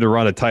 We need to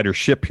run a tighter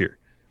ship here.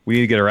 We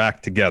need to get our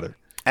act together.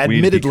 We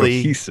need to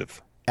be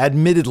cohesive."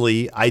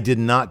 Admittedly, I did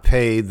not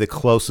pay the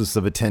closest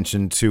of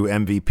attention to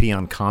MVP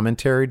on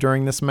commentary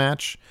during this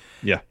match.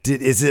 Yeah.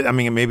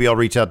 Maybe I'll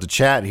reach out to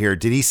chat here.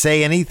 Did he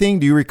say anything?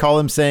 Do you recall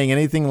him saying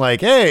anything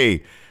like,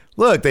 "Hey,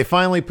 look, they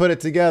finally put it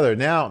together.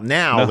 Now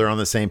no. They're on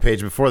the same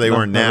page. Before they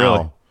weren't now."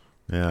 Really.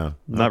 Yeah.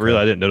 Not really.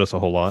 I didn't notice a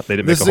whole lot. They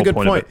didn't make a whole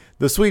point of it.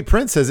 The Sweet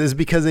Prince says is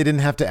because they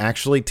didn't have to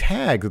actually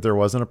tag that there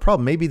wasn't a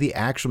problem. Maybe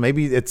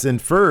it's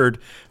inferred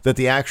that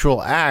the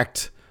actual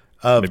act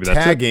of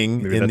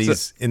tagging in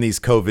these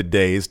COVID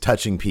days,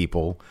 touching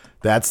people,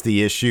 that's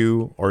the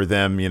issue, or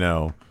them,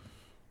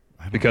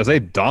 because they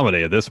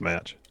dominated this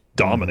match.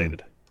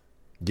 Dominated.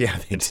 Yeah,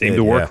 they seemed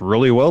to work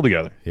really well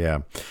together. Yeah.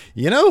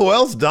 You know who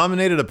else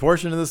dominated a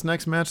portion of this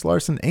next match,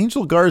 Larson?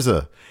 Angel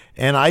Garza.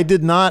 And I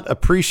did not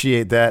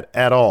appreciate that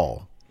at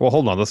all. Well,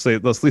 hold on. Let's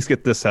at least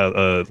get this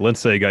out.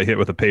 Lindsay got hit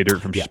with a pay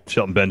dirt from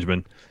Shelton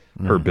Benjamin.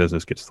 Her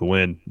Business gets the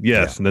win.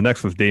 Yes. Yeah. And the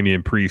next was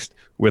Damian Priest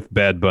with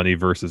Bad Bunny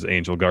versus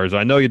Angel Garza.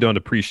 I know you don't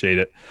appreciate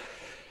it.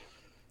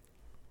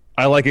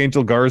 I like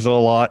Angel Garza a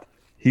lot.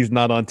 He's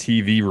not on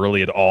TV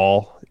really at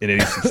all in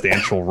any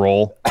substantial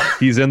role.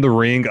 He's in the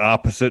ring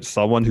opposite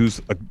someone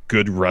who's a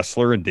good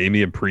wrestler in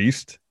Damian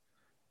Priest.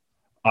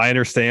 I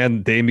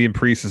understand Damian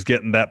Priest is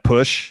getting that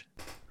push.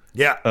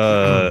 Yeah.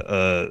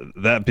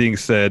 That being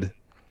said,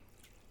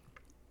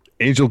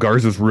 Angel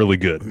Garza's really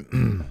good,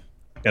 and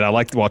I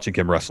liked watching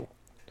him wrestle.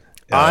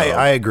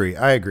 I agree.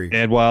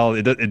 And while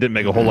it didn't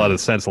make a whole lot of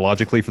sense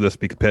logically for this to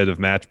be a competitive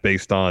match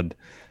based on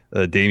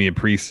Damian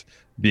Priest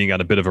being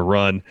on a bit of a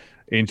run,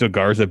 Angel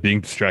Garza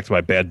being distracted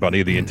by Bad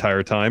Bunny the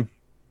entire time.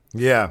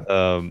 Yeah.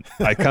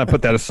 I kind of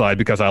put that aside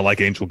because I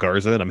like Angel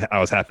Garza, and I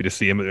was happy to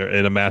see him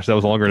in a match that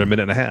was longer than a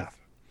minute and a half.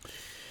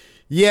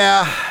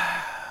 Yeah.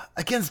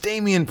 Against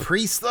Damian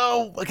Priest,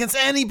 though? Against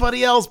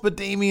anybody else but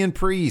Damian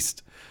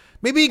Priest.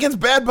 Maybe against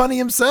Bad Bunny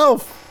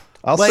himself.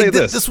 I'll say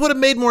this. This would have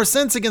made more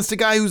sense against a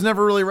guy who's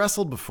never really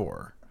wrestled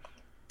before.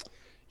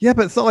 Yeah,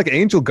 but it's not like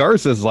Angel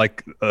Garza is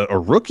like a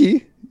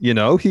rookie. You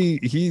know,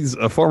 he's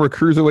a former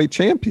cruiserweight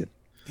champion.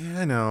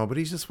 Yeah, I know, but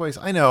he's just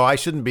wasting. I know I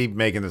shouldn't be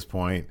making this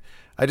point.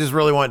 I just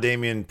really want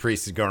Damian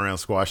Priest to go around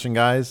squashing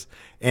guys.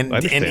 And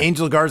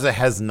Angel Garza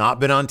has not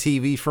been on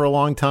TV for a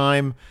long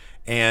time,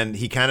 and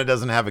he kind of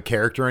doesn't have a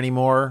character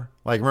anymore.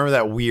 Like, remember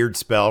that weird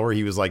spell where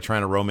he was like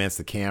trying to romance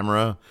the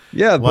camera?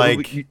 Yeah, like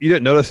but you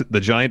didn't notice the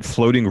giant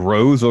floating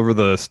rose over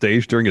the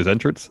stage during his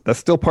entrance? That's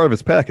still part of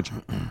his package.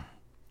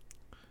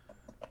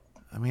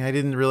 I mean, I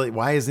didn't really.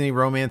 Why isn't he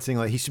romancing?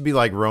 Like, he should be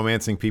like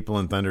romancing people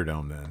in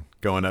Thunderdome then,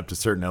 going up to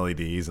certain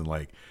LEDs and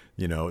like,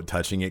 you know,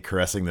 touching it,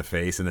 caressing the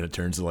face, and then it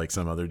turns to like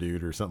some other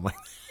dude or something like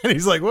that. And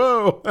he's like,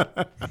 whoa,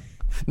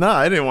 nah,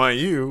 I didn't want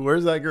you.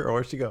 Where's that girl?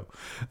 Where'd she go?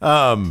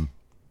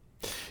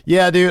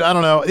 Yeah, dude, I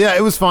don't know. Yeah,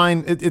 it was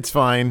fine. It's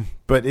fine.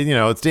 But, you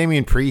know, it's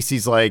Damian Priest.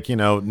 He's like, you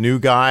know, new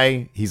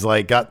guy. He's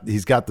like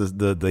he's got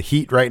the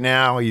heat right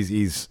now.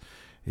 He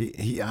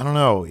I don't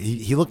know.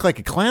 He looked like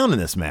a clown in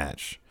this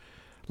match.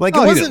 Like,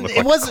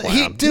 it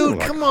wasn't dude,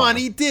 come on,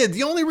 he did.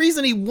 The only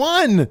reason he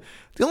won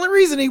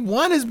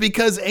is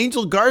because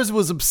Angel Garza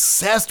was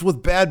obsessed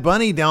with Bad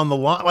Bunny down the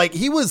line. Like,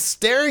 he was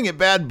staring at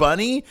Bad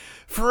Bunny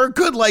for a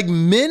good like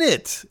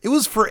minute. It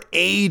was for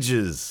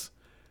ages.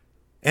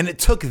 And it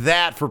took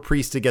that for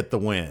Priest to get the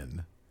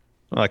win.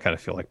 Well, I kind of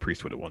feel like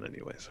Priest would have won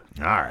anyways.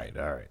 All right.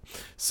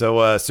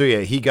 So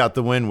yeah, he got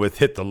the win with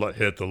hit the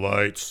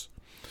lights.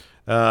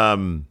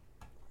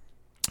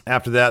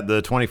 After that,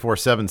 the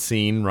 24/7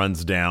 scene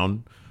runs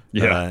down.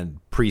 Yeah, and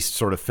Priest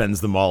sort of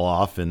fends them all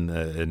off,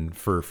 and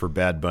for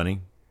Bad Bunny.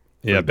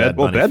 Yeah, Bad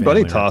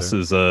Bunny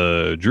tosses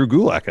Drew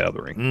Gulak out of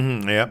the ring.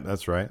 Mm-hmm. Yeah,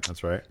 that's right.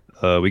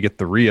 We get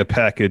the Rhea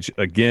package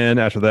again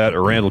after that. A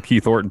Randall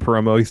Keith Orton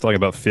promo. He's talking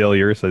about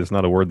failure, so it's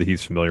not a word that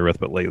he's familiar with,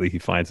 but lately he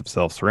finds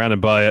himself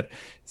surrounded by it. He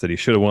said he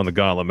should have won the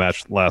gauntlet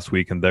match last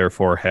week and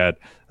therefore had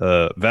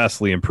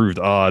vastly improved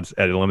odds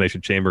at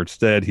Elimination Chamber.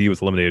 Instead, he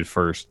was eliminated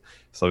first,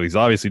 so he's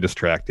obviously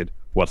distracted.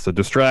 What's the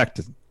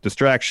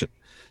distraction?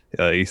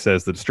 He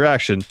says the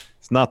distraction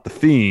is not the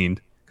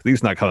Fiend, because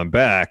he's not coming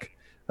back.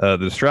 The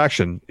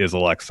distraction is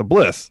Alexa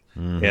Bliss.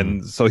 Mm-hmm.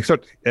 And so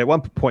at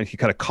one point he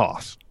kind of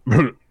coughs.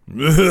 And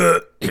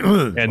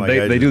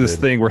they do this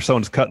thing where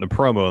someone's cutting a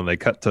promo and they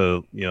cut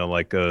to, you know,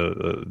 like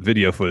a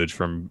video footage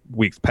from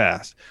weeks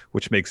past,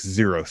 which makes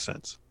zero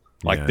sense.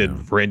 Like,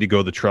 did Randy go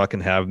to the truck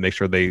and make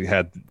sure they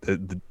had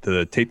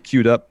the tape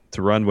queued up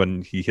to run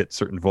when he hit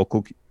certain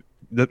vocal?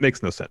 That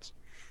makes no sense.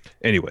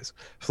 Anyways,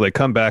 so they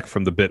come back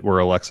from the bit where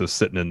Alexa's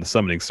sitting in the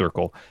summoning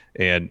circle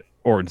and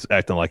Orton's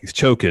acting like he's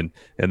choking,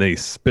 and then he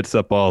spits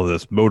up all of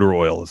this motor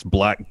oil, this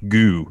black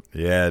goo.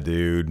 Yeah,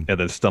 dude. And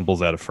then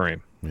stumbles out of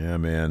frame. Yeah,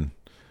 man.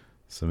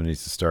 Someone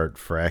needs to start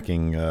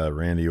fracking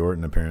Randy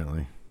Orton,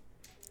 apparently.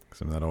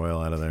 Some of that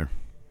oil out of there.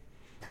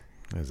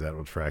 Is that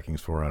what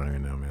fracking's for? I don't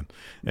even know, man.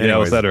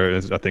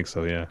 Anyways, I think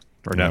so, yeah.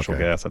 Or natural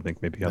gas, I think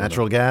maybe.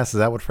 Natural gas? Is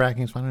that what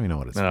fracking's for? I don't even know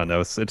what it's for. I don't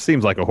know. It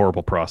seems like a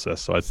horrible process.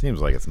 So it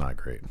seems like it's not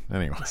great.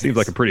 Anyway. It seems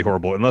like a pretty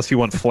horrible, unless you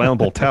want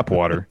flammable tap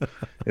water.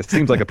 It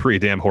seems like a pretty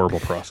damn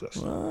horrible process.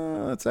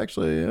 It's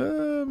actually,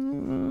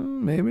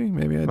 maybe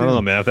I do. I don't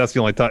know, man. If that's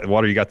the only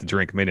water you got to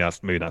drink, maybe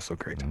not so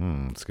great.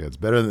 It's good. It's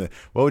better than,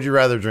 what would you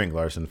rather drink,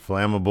 Larson?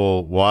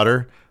 Flammable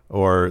water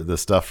or the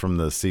stuff from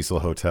the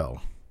Cecil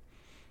Hotel?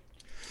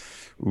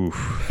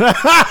 Oof.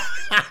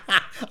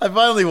 I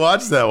finally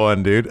watched that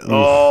one, dude. Oof.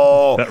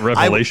 Oh, that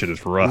revelation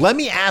is rough. Let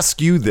me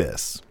ask you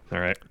this. All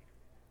right.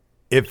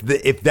 If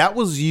that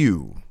was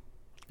you,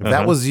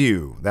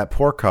 that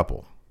poor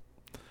couple,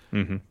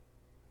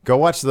 go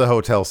watch the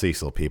Hotel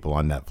Cecil, people,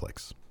 on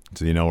Netflix.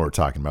 So you know what we're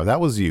talking about. If that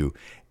was you,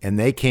 and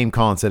they came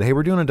calling and said, "Hey,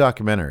 we're doing a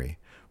documentary.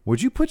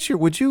 Would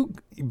you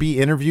be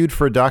interviewed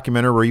for a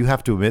documentary where you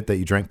have to admit that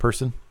you drank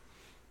person?"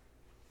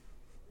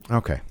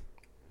 Okay,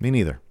 me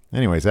neither.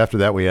 Anyways, after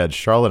that we had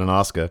Charlotte and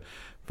Asuka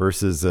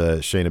versus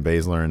Shayna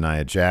Baszler and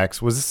Nia Jax.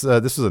 Was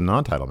this was a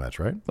non-title match,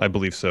 right? I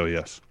believe so,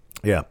 yes.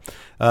 Yeah.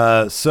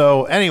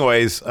 So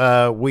anyways,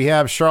 we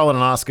have Charlotte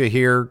and Asuka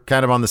here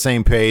kind of on the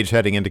same page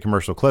heading into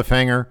commercial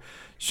cliffhanger.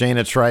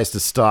 Shayna tries to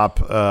stomp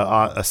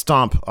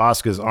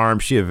Asuka's arm.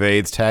 She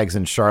evades, tags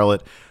in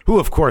Charlotte, who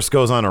of course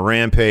goes on a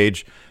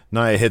rampage.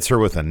 Nia hits her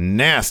with a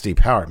nasty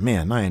power.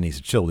 Man, Nia needs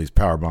to chill these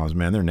power bombs,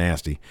 man. They're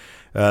nasty.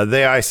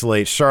 They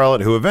isolate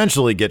Charlotte, who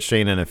eventually gets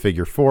Shayna in a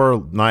figure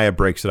four. Nia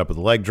breaks it up with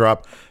a leg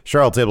drop.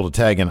 Charlotte's able to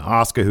tag in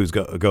Asuka,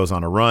 who goes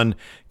on a run,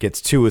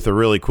 gets two with a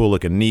really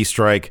cool-looking knee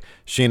strike.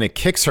 Shayna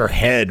kicks her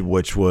head,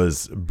 which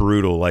was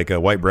brutal. Like a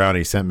White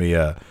Brownie sent me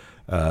a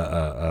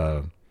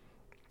slow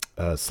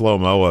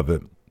mo of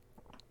it.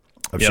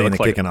 Of Shayna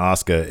kicking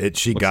Asuka.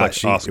 She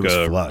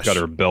was flush. Got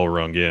her bell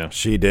rung, yeah.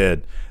 She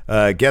did.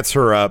 Gets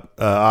her up.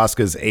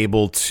 Asuka's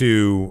able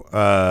to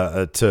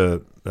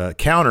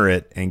counter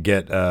it and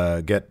get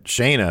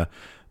Shayna,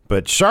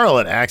 but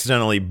Charlotte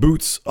accidentally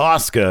boots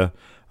Asuka,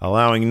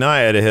 allowing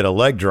Nia to hit a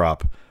leg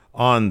drop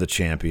on the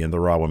champion, the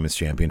Raw Women's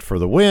Champion, for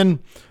the win.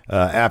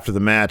 After the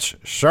match,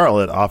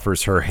 Charlotte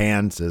offers her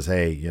hand, says,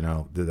 "Hey,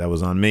 that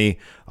was on me."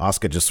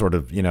 Asuka just sort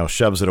of,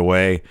 shoves it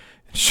away.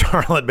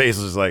 Charlotte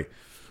basically is like,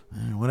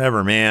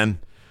 whatever, man.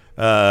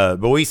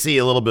 But we see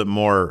a little bit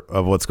more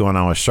of what's going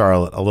on with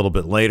Charlotte a little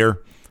bit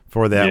later.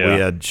 For that, we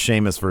had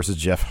Sheamus versus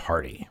Jeff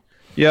Hardy.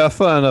 Yeah,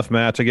 fun enough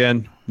match.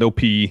 Again, no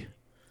pee,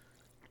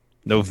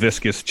 no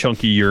viscous,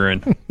 chunky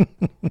urine.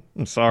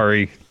 I'm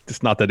sorry,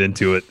 just not that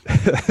into it.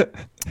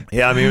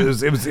 Yeah, I mean,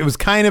 it was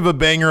kind of a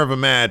banger of a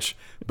match,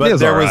 but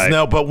there was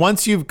no. But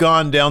once you've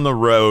gone down the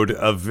road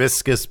of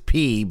viscous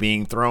pee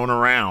being thrown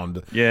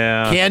around,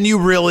 can you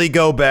really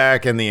go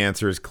back? And the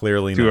answer is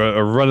clearly no. To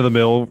a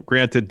run-of-the-mill,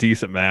 granted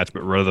decent match,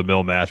 but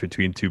run-of-the-mill match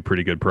between two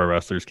pretty good pro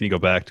wrestlers. Can you go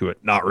back to it?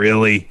 Not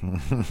really.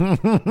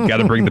 Got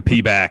to bring the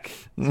pee back.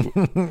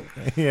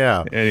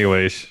 Yeah.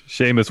 Anyways,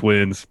 Sheamus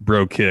wins,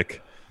 bro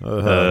kick.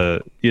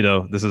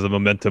 This is a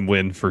momentum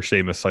win for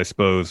Sheamus, I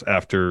suppose,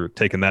 after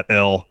taking that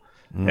L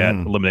at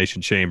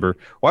Elimination Chamber.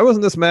 Why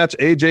wasn't this match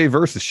AJ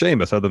versus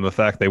Sheamus, other than the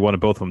fact they wanted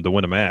both of them to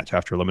win a match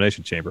after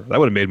Elimination Chamber? That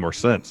would have made more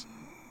sense,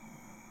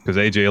 because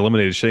AJ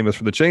eliminated Sheamus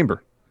for the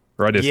Chamber,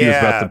 right as he was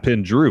about to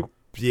pin Drew.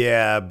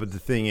 Yeah, but the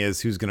thing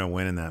is, who's going to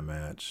win in that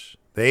match?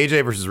 The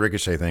AJ versus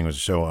Ricochet thing was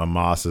to show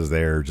Amos is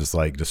there just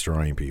like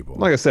destroying people.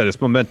 Like I said, it's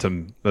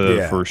momentum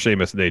for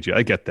Sheamus and AJ.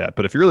 I get that.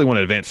 But if you really want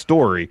an advanced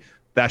story,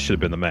 that should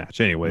have been the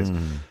match. Anyways,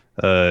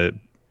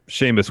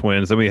 Sheamus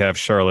wins. Then we have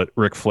Charlotte,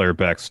 Ric Flair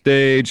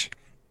backstage.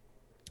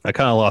 I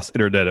kind of lost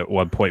internet at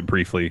one point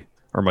briefly,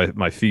 or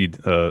my feed.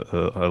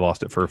 I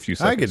lost it for a few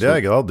seconds.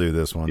 I'll do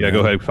this one. Yeah,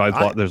 go ahead.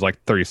 There's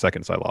like 30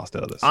 seconds I lost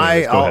out of this. So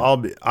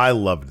I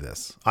loved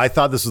this. I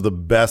thought this was the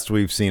best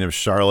we've seen of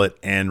Charlotte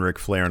and Ric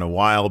Flair in a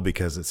while,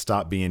 because it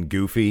stopped being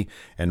goofy,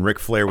 and Ric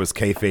Flair was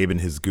kayfabe in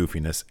his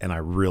goofiness, and I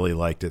really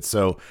liked it.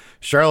 So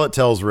Charlotte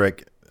tells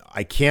Ric,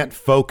 I can't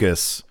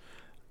focus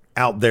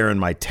out there in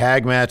my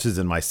tag matches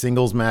and my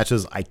singles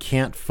matches. I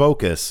can't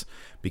focus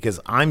because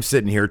I'm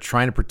sitting here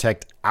trying to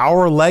protect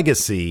our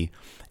legacy,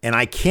 and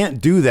I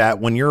can't do that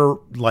when you're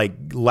like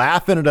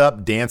laughing it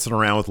up, dancing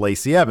around with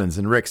Lacey Evans.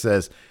 And Rick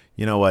says,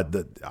 you know what?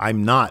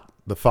 I'm not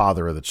the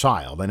father of the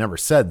child. I never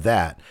said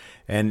that.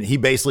 And he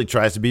basically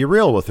tries to be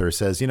real with her,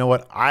 says, you know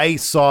what? I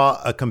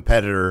saw a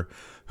competitor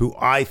who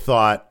I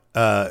thought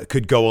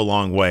could go a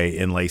long way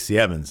in Lacey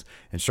Evans.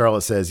 And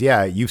Charlotte says,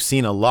 yeah, you've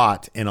seen a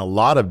lot in a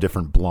lot of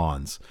different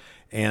blondes.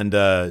 And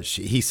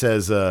he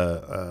says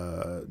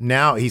to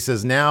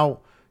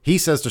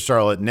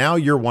Charlotte, now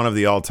you're one of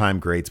the all-time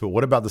greats, but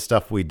what about the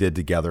stuff we did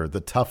together,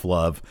 the tough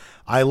love?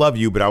 I love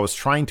you, but I was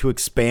trying to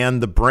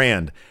expand the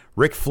brand.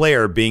 Ric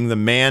Flair being the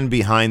man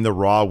behind the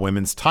Raw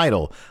Women's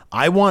title.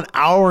 I want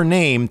our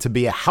name to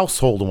be a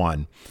household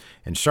one.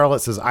 And Charlotte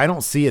says, I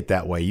don't see it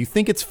that way. You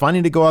think it's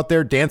funny to go out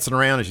there dancing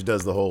around, and she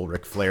does the whole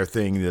Ric Flair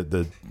thing,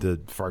 the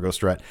Fargo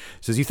strut.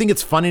 She says, you think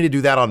it's funny to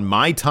do that on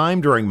my time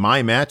during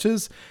my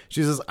matches?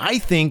 She says,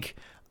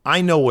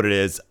 I know what it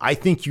is. I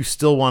think you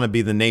still want to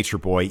be the nature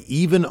boy,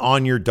 even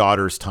on your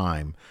daughter's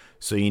time.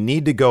 So you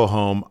need to go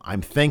home.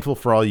 I'm thankful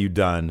for all you've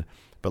done,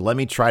 but let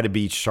me try to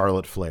be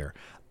Charlotte Flair.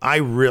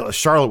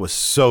 Charlotte was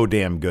so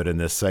damn good in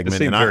this segment. It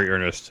seemed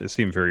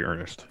very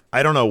earnest.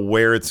 I don't know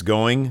where it's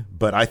going,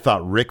 but I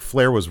thought Ric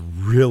Flair was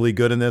really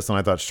good in this, and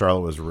I thought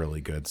Charlotte was really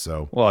good.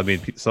 So, well, I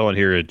mean, someone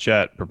here in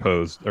chat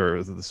proposed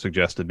or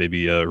suggested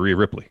maybe Rhea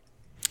Ripley.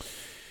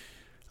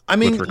 I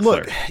mean,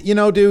 look,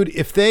 dude,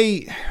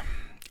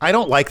 I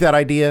don't like that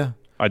idea.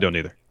 I don't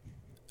either.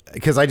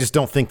 Because I just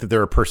don't think that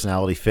they're a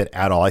personality fit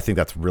at all. I think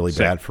that's really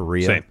bad for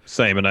Rhea.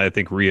 Same. And I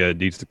think Rhea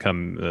needs to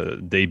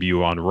come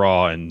debut on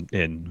Raw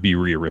and be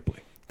Rhea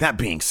Ripley. That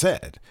being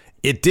said,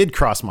 it did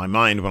cross my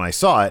mind when I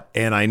saw it,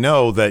 and I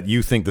know that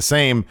you think the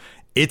same.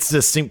 It's a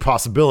distinct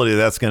possibility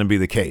that's going to be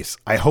the case.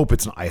 I hope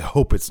it's not. I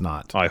hope it's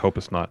not.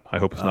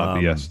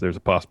 But yes, there's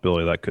a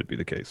possibility that could be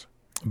the case.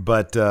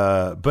 But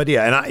yeah,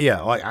 and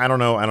I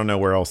don't know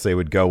where else they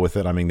would go with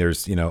it. I mean,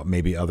 there's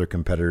maybe other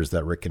competitors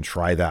that Rick can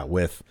try that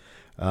with.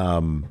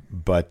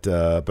 But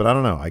I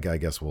don't know. I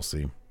guess we'll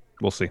see.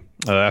 We'll see.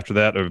 After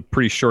that, a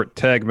pretty short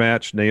tag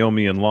match: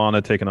 Naomi and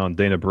Lana taking on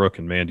Dana Brooke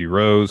and Mandy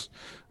Rose.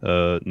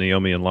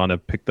 Naomi and Lana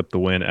picked up the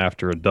win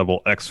after a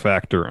double X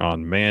Factor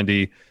on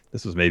Mandy.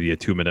 This was maybe a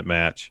 2-minute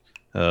match.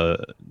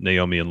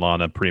 Naomi and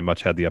Lana pretty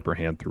much had the upper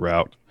hand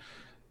throughout.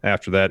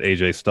 After that,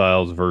 AJ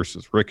Styles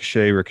versus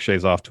Ricochet.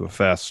 Ricochet's off to a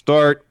fast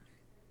start.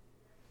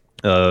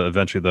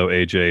 Eventually, though,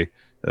 AJ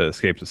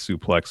escapes a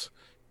suplex,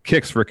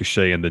 kicks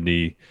Ricochet in the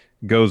knee,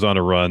 goes on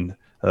a run.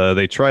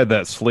 They tried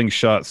that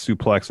slingshot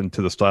suplex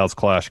into the Styles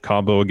Clash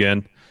combo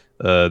again.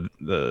 They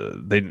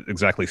didn't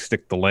exactly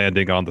stick the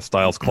landing on the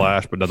Styles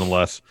Clash, but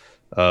nonetheless,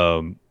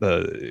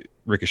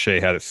 Ricochet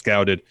had it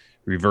scouted.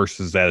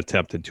 reverses that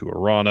attempt into a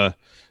Rana.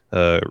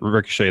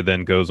 Ricochet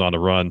then goes on a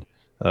run,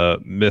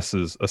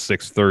 misses a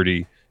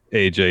 630.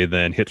 AJ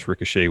then hits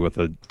Ricochet with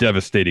a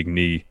devastating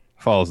knee,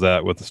 follows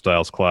that with the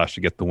Styles Clash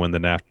to get the win.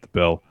 Then after the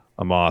bell,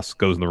 Amos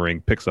goes in the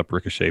ring, picks up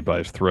Ricochet by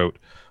his throat,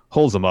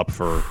 holds him up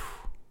for,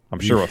 I'm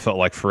sure what felt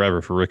like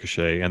forever for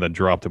Ricochet, and then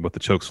dropped him with the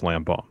choke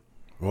slam bomb.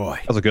 Boy.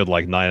 That was a good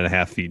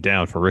 9.5 feet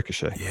down for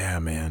Ricochet. Yeah,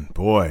 man.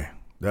 Boy,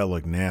 that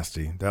looked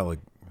nasty. That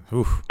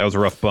was a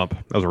rough bump.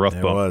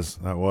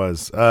 That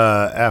was.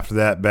 After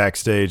that,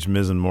 backstage,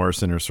 Miz and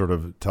Morrison are sort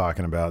of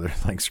talking about,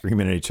 they're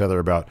screaming at each other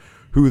about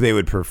who they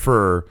would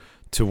prefer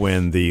to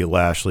win the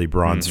Lashley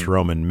Braun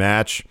Strowman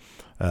match.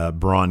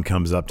 Braun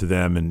comes up to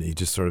them and he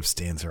just sort of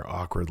stands there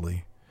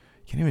awkwardly.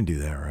 Can't even do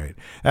that right.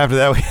 After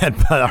that, we had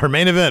our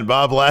main event,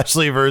 Bob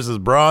Lashley versus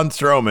Braun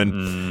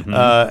Strowman.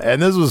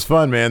 And this was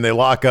fun, man. They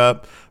lock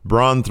up.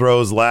 Braun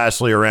throws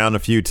Lashley around a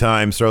few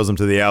times, throws him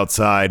to the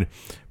outside.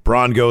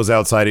 Braun goes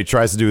outside. He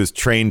tries to do his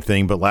train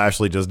thing, but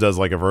Lashley just does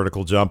a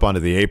vertical jump onto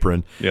the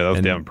apron. Yeah, that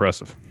was damn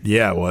impressive.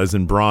 Yeah, it was.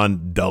 And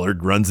Braun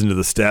dullard runs into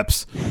the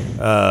steps.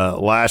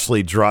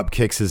 Lashley drop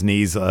kicks his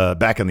knees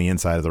back on the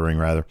inside of the ring,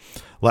 rather.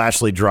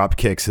 Lashley drop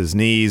kicks his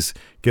knees,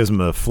 gives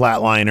him a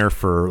flatliner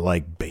for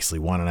basically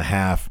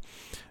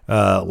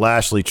 1.5.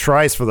 Lashley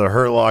tries for the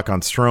hurt lock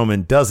on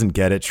Strowman, doesn't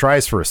get it,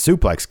 tries for a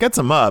suplex, gets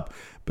him up,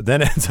 but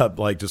then ends up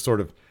just sort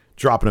of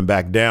dropping him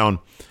back down.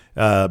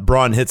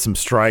 Braun hits some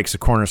strikes, a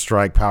corner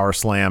strike, power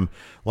slam.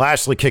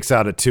 Lashley kicks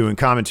out at 2, and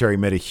commentary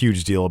made a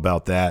huge deal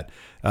about that.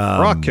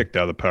 Brock kicked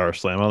out of the power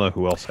slam. I don't know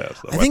who else has,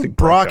 though. I think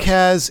Brock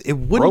has. It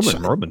wouldn't.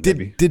 Roman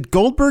maybe. Did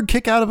Goldberg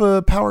kick out of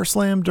a power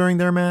slam during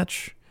their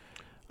match?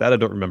 That I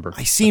don't remember.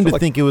 I seem to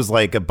think it was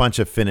a bunch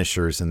of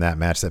finishers in that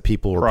match that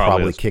people were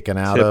probably kicking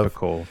out of.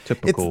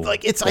 Typical. I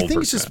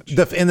think it's just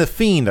the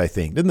Fiend. I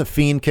think didn't the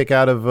Fiend kick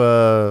out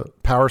of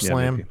power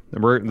slam? The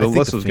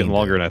list was getting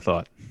longer than I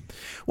thought.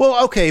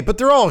 Well, okay, but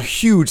they're all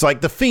huge.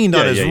 The Fiend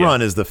on his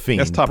run is the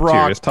Fiend. It's top Brock,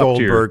 tier. It's top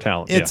Goldberg, tier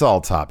talent. It's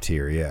all top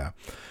tier. Yeah.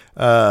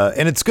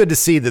 And it's good to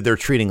see that they're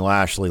treating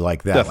Lashley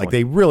like that. Definitely.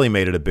 They really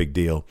made it a big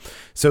deal.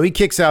 So he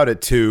kicks out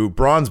at 2.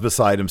 Braun's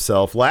beside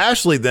himself.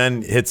 Lashley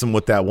then hits him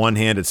with that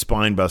one-handed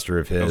spine buster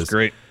of his. That was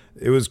great.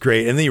 It was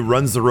great. And then he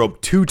runs the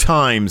rope 2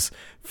 times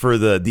for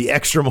the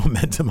extra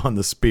momentum on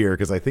the spear,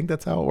 because I think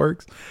that's how it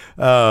works.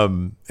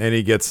 And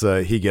he gets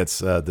the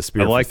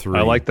spear for 3.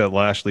 I like that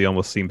Lashley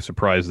almost seemed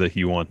surprised that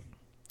he won.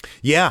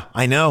 Yeah,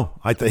 I know.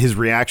 I thought his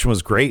reaction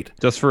was great.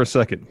 Just for a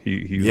second.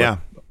 He was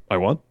I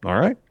won? All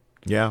right.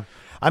 Yeah.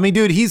 I mean,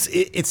 dude,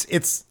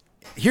 it's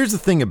here's the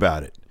thing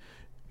about it.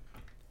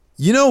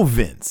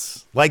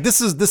 Vince,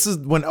 this is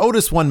when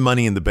Otis won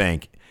Money in the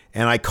Bank,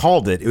 and I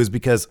called it. It was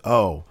because,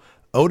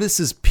 Otis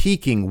is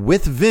peaking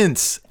with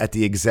Vince at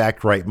the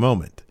exact right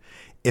moment.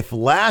 If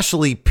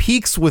Lashley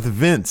peaks with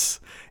Vince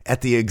at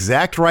the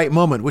exact right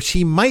moment, which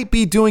he might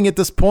be doing at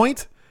this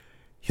point,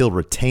 he'll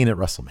retain at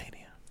WrestleMania.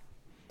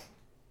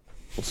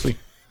 We'll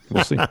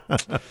see.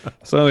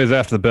 So anyways,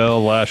 after the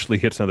bell, Lashley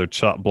hits another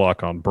chop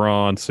block on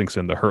Braun, sinks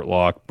in the hurt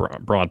lock.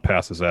 Braun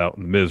passes out,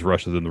 and The Miz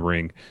rushes in the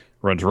ring,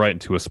 runs right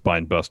into a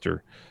spine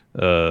buster.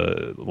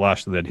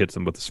 Lashley then hits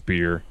him with a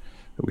spear.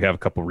 We have a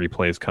couple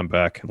replays come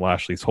back, and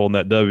Lashley's holding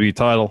that WWE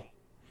title.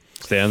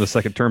 Stand in the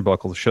second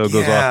turnbuckle. The show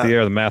goes off the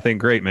air. The math ain't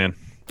great, man.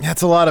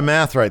 That's a lot of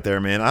math right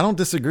there, man. I don't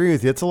disagree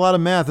with you. It's a lot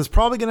of math. It's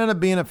probably going to end up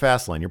being at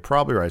Fastlane. You're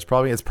probably right.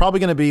 It's probably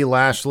going to be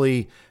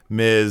Lashley,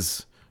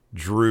 Miz,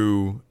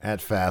 Drew at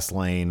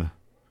Fastlane.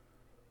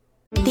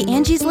 The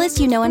Angie's List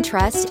you know and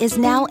trust is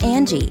now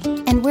Angie,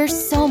 and we're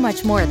so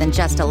much more than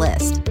just a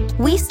list.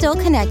 We still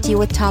connect you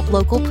with top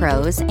local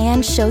pros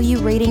and show you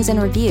ratings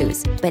and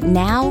reviews, but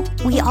now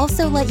we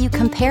also let you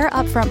compare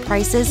upfront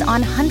prices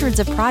on hundreds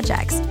of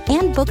projects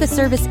and book a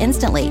service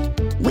instantly.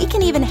 We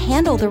can even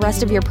handle the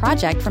rest of your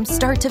project from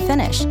start to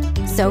finish.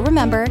 So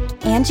remember,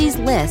 Angie's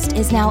List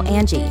is now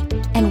Angie,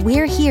 and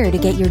we're here to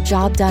get your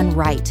job done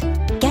right.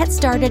 Get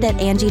started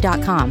at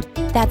Angie.com.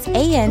 That's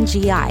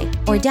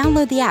ANGI, or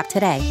download the app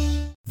today.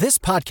 This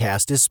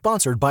podcast is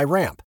sponsored by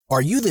Ramp.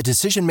 Are you the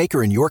decision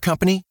maker in your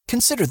company?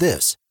 Consider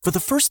this. For the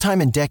first time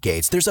in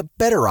decades, there's a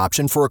better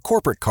option for a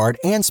corporate card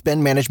and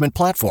spend management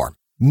platform.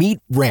 Meet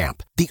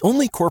Ramp, the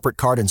only corporate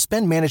card and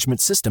spend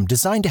management system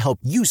designed to help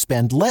you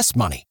spend less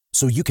money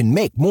so you can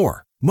make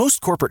more.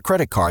 Most corporate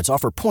credit cards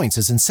offer points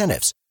as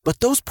incentives, but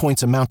those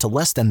points amount to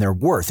less than their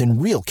worth in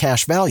real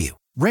cash value.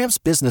 Ramp's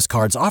business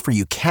cards offer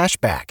you cash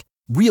back,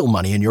 real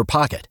money in your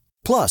pocket.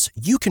 Plus,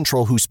 you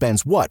control who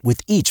spends what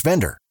with each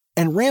vendor.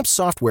 And Ramp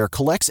software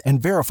collects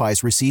and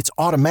verifies receipts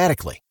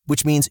automatically,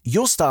 which means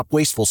you'll stop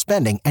wasteful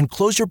spending and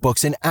close your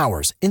books in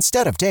hours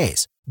instead of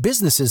days.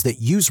 Businesses that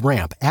use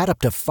Ramp add up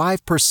to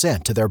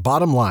 5% to their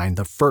bottom line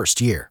the first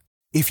year.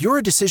 If you're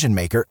a decision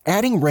maker,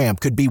 adding Ramp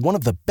could be one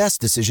of the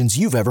best decisions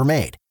you've ever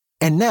made.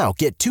 And now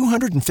get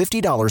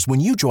 $250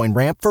 when you join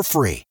Ramp for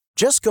free.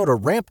 Just go to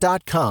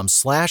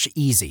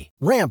ramp.com/easy.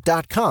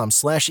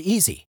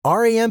 Ramp.com/easy.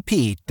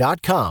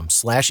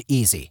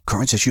 RAMP.com/easy.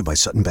 Cards issued by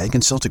Sutton Bank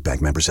and Celtic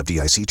Bank, members of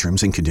FDIC.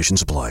 Terms and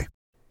conditions apply.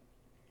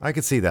 I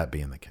could see that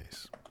being the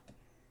case.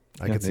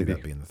 I could see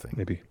that being the thing.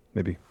 Maybe.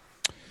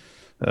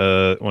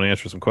 Want to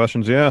answer some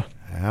questions? Yeah.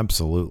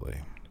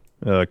 Absolutely.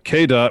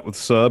 K-Dot with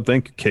sub.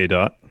 Thank you,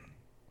 K-Dot.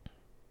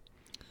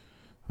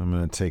 I'm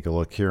going to take a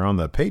look here on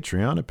the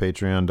Patreon at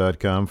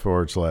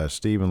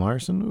patreon.com/Steven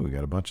Larson. Ooh, we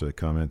got a bunch of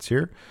comments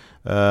here.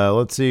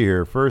 Let's see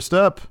here. First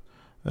up,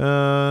 Gregory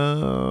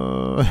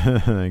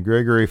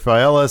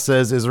Fiella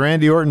says, is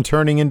Randy Orton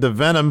turning into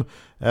Venom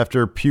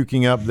after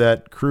puking up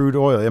that crude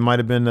oil? It might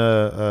have been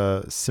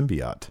a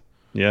symbiote.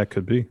 Yeah, it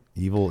could be.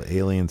 Evil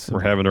alien symbiote.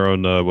 We're having our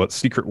own,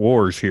 Secret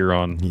Wars here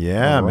on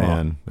Yeah, on Raw.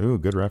 man. Ooh,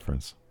 good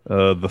reference.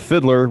 The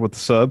Fiddler with the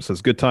sub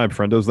says, good time,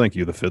 friendos. Thank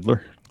you, The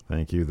Fiddler.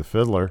 Thank you, The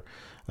Fiddler.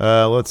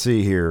 Let's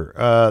see here.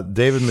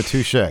 David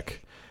Matuszek.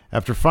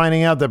 After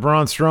finding out that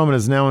Braun Strowman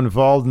is now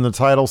involved in the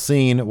title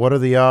scene, what are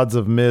the odds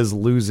of Miz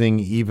losing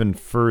even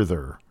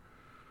further?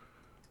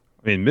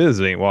 I mean, Miz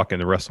ain't walking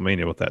to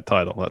WrestleMania with that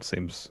title. That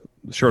seems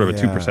short of a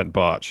 2%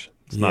 botch.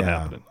 It's not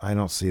happening. I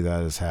don't see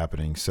that as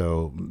happening.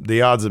 So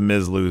the odds of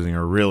Miz losing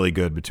are really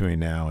good between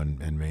now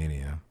and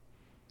Mania.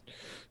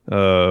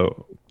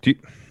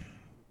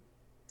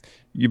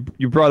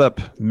 You brought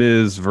up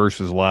Miz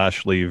versus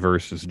Lashley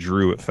versus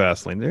Drew at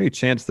Fastlane. Is there any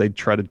chance they'd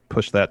try to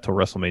push that to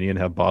WrestleMania and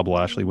have Bob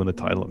Lashley win the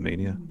title at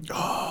Mania?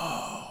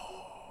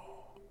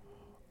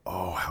 Oh,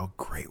 how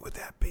great would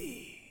that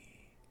be?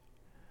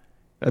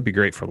 That'd be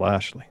great for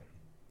Lashley.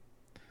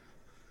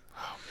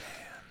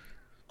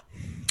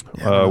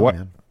 Oh,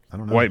 man. I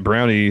don't know. White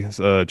Brownie,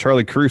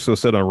 Charlie Caruso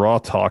said on Raw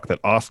Talk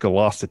that Asuka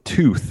lost a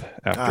tooth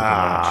after her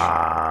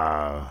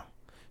match.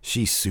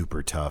 She's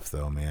super tough,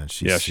 though, man.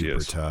 She's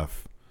super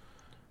tough.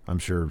 I'm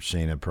sure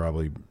Shayna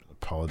probably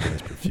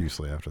apologized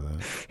profusely after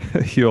that.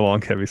 Hugh Long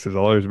Heavy says,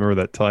 I'll always remember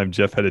that time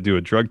Jeff had to do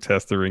a drug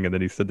test the ring, and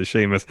then he said to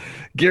Sheamus,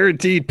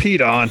 guaranteed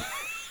Pete on,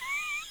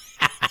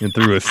 and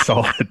threw a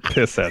solid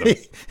piss at him.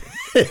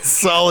 A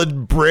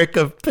solid brick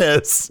of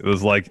piss. It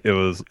was like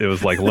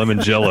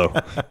lemon jello.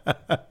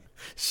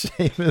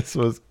 Sheamus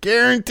was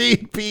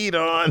guaranteed Pete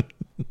on.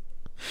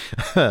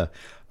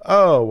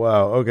 Oh,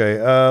 wow.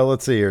 Okay.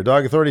 Let's see here.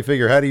 Dog Authority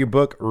figure. How do you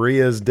book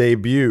Rhea's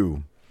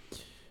debut?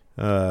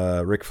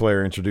 Ric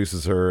Flair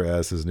introduces her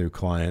as his new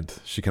client.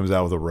 She comes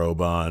out with a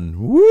robe on.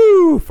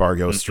 Woo!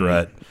 Fargo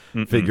strut.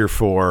 Figure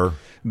 4.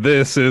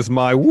 This is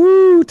my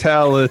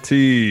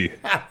woo-tality.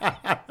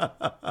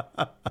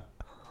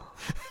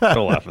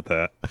 Don't laugh at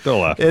that.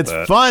 Don't laugh at that. It's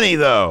funny,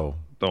 though.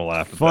 Don't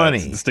laugh at funny.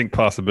 that. It's a distinct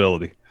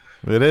possibility.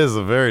 It is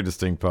a very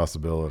distinct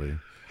possibility.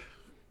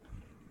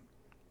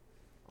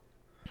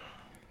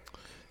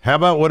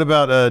 What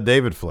about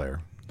David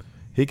Flair?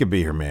 He could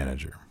be her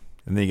manager.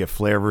 And then you get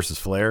Flair versus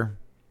Flair.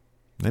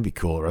 That'd be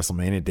cool at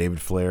WrestleMania. David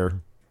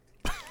Flair.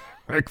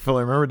 Ric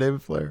Flair. Remember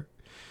David Flair?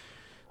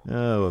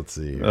 Let's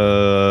see.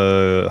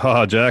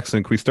 Haha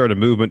Jackson, can we start a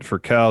movement for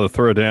Cal to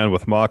throw down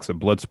with Mox at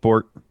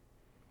Bloodsport?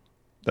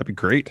 That'd be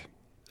great.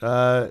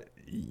 Yeah,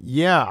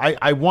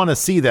 I want to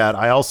see that.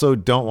 I also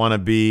don't want to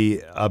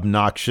be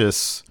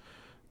obnoxious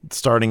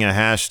starting a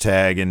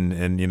hashtag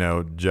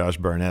and Josh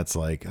Barnett's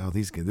like, oh,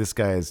 this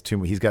guy is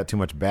he's got too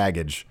much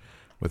baggage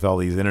with all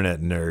these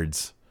internet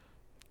nerds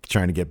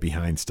trying to get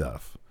behind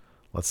stuff.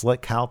 Let's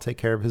let Cal take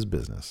care of his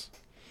business.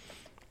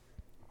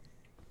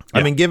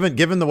 Yeah. I mean,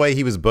 given the way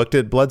he was booked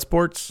at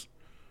Bloodsport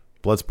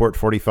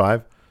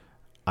 45,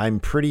 I'm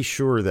pretty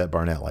sure that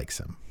Barnett likes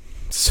him.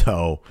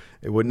 So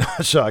it would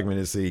not shock me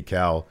to see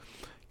Cal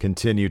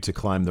continue to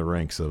climb the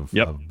ranks of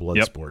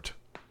Bloodsport.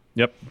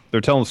 Yep.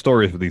 They're telling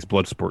stories with these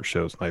Bloodsport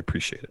shows, and I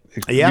appreciate it.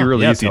 It'd be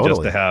really easy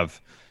totally. just to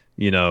have,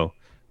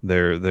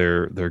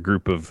 their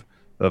group of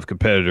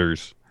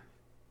competitors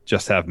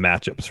just have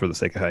matchups for the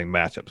sake of having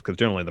matchups, because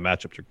generally the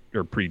matchups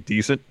are pretty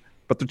decent,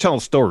 but they're telling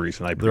stories,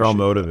 and they're all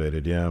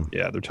motivated. Yeah,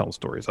 they're telling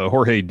stories.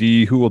 Jorge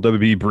D, who will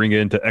WB bring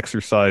in to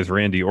exercise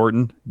Randy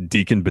Orton?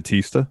 Deacon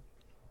Batista.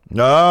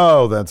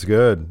 Oh, that's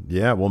good.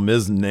 Yeah, well,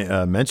 Miz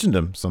mentioned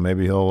him, so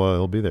maybe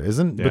he'll be there.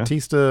 Isn't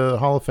Batista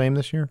Hall of Fame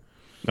this year?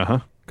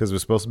 Because it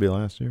was supposed to be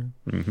last year.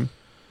 Mm-hmm.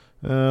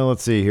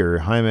 Let's see here.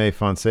 Jaime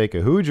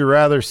Fonseca. Who would you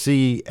rather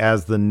see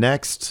as the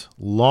next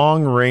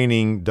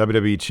long-reigning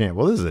WWE champ?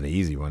 Well, this is an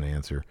easy one to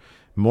answer.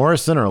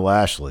 Morrison or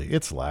Lashley?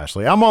 It's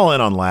Lashley. I'm all in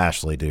on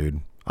Lashley,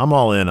 dude. I'm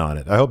all in on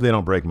it. I hope they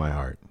don't break my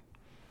heart.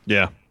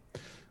 Yeah.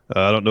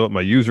 I don't know what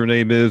my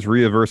username is.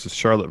 Rhea versus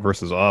Charlotte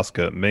versus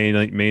Asuka.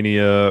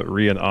 Mania,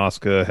 Rhea and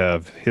Asuka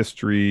have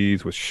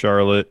histories with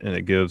Charlotte, and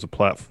it gives a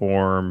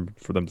platform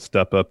for them to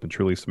step up and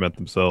truly cement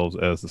themselves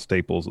as the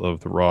staples of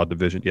the Raw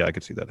division. Yeah, I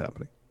could see that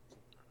happening.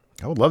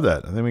 I would love that.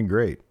 I think it'd be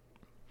great.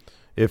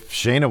 If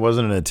Shayna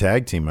wasn't in a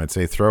tag team, I'd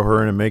say throw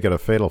her in and make it a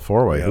fatal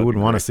 4-way. Yeah, who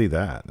wouldn't want to see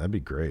that? That'd be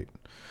great.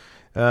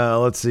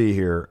 Let's see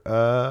here.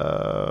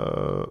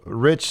 Dirty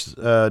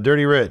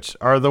Rich.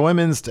 Are the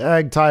women's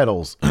tag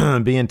titles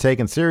being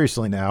taken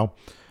seriously now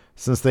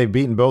since they've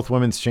beaten both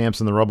women's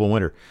champs in the Rumble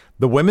winter?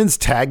 The women's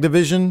tag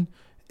division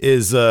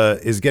is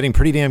getting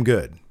pretty damn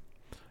good.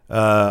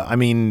 I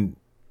mean,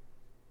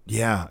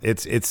 yeah,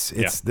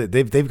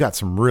 they've got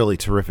some really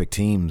terrific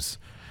teams.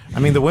 I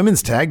mean, the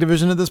women's tag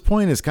division at this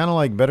point is kind of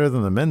like better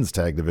than the men's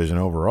tag division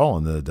overall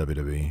in the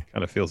WWE.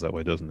 Kind of feels that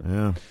way, doesn't it?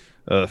 Yeah.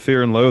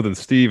 Fear and Loathing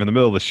Steve, in the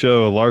middle of the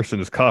show, Larson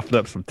is coughing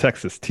up some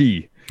Texas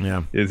tea.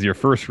 Yeah. Is your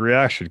first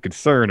reaction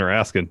concern or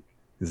asking,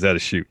 is that a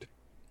shoot?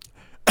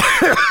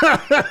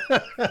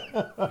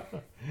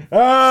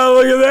 Oh,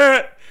 look at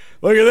that.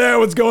 Look at that.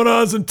 What's going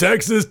on? Some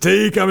Texas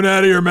tea coming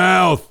out of your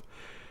mouth.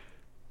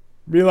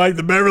 Be like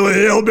the Beverly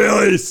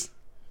Hillbillies.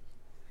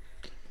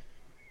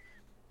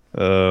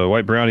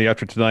 White Brownie,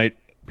 after tonight,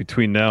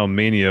 between now and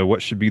Mania,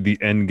 what should be the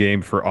end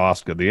game for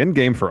Asuka? The end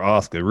game for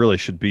Asuka really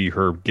should be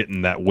her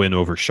getting that win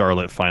over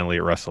Charlotte finally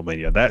at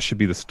WrestleMania. That should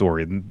be the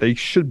story. They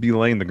should be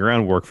laying the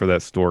groundwork for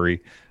that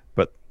story,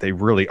 but they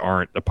really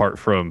aren't, apart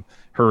from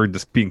her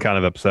just being kind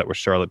of upset with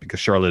Charlotte because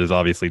Charlotte is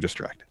obviously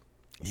distracted.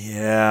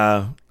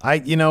 Yeah.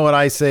 You know what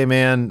I say,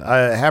 man?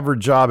 Have her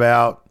job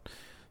out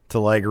to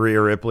like Rhea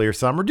Ripley or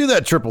something, or do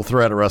that triple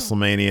threat at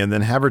WrestleMania and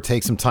then have her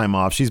take some time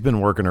off. She's been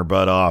working her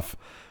butt off.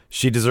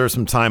 She deserves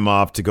some time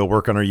off to go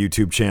work on her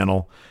YouTube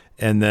channel.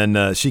 And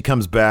then she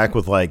comes back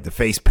with like the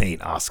face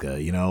paint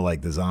Asuka, you know,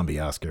 like the zombie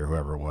Asuka or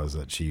whoever it was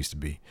that she used to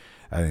be.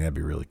 I think that'd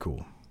be really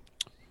cool.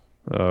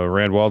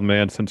 Rand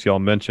Wildman, since y'all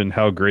mentioned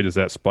how great is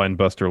that spine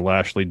buster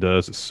Lashley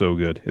does, it's so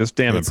good. It's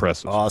damn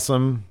impressive.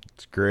 Awesome.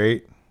 It's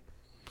great.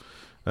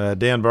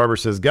 Dan Barber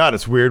says, God,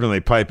 it's weird when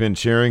they pipe in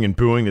cheering and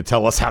booing to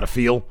tell us how to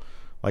feel.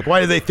 Like, why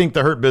do they think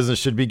the Hurt Business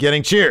should be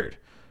getting cheered?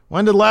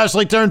 When did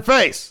Lashley turn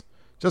face?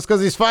 Just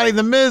because he's fighting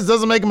The Miz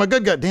doesn't make him a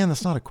good guy. Dan,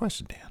 that's not a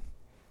question,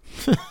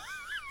 Dan.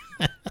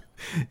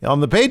 On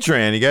the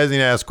Patreon, you guys need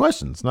to ask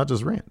questions, not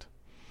just rant.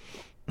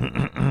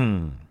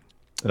 Ryan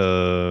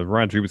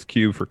Drew's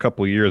Cube, for a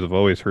couple of years, I've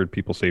always heard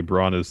people say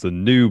Braun is the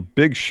new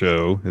Big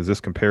Show. Is this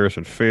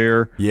comparison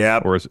fair? Yeah.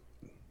 Or is it...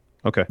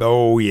 Okay.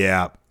 Oh,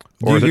 yeah.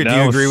 Or is it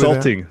now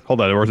insulting? Hold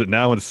on. Or is it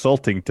now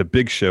insulting to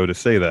Big Show to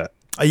say that?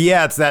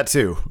 Yeah, it's that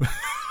too.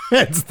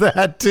 It's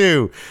that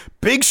too.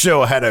 Big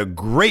Show had a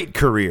great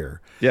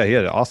career. Yeah, he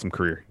had an awesome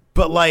career.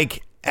 But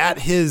like at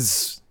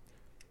his,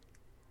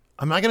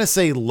 I'm not going to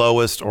say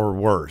lowest or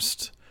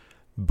worst,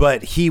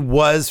 but he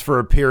was for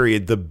a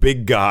period the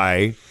big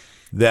guy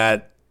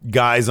that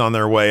guys on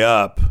their way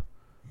up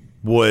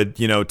would,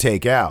 you know,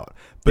 take out.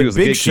 But he was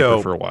Big a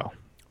Show for a while.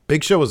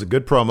 Big Show was a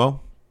good promo.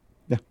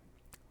 Yeah.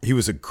 He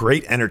was a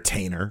great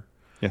entertainer.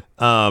 Yeah.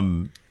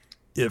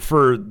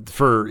 For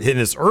in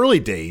his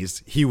early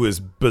days, he was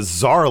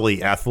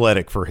bizarrely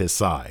athletic for his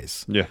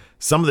size. Yeah.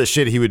 Some of the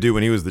shit he would do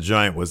when he was the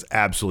Giant was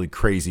absolutely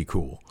crazy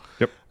cool.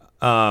 Yep.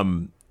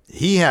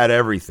 He had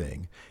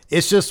everything.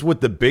 It's just with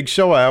the Big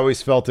Show, I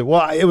always felt it.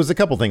 Well, it was a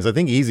couple things. I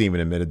think he's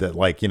even admitted that,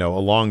 like, you know,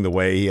 along the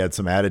way, he had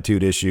some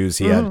attitude issues.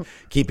 He had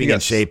keeping in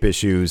shape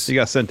issues. He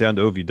got sent down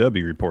to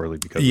OVW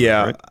reportedly because of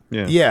that,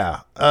 right?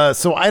 Yeah.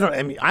 So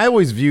I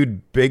always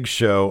viewed Big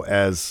Show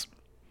as,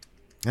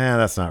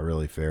 that's not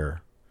really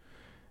fair.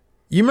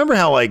 You remember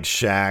how like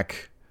Shaq,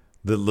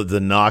 the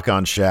knock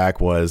on Shaq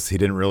was he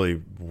didn't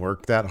really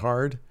work that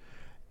hard,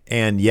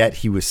 and yet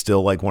he was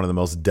still like one of the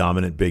most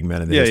dominant big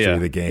men in the history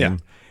of the game. Yeah.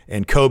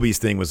 And Kobe's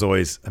thing was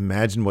always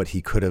imagine what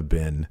he could have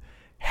been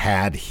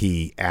had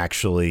he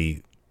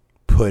actually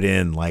put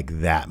in like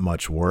that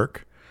much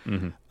work.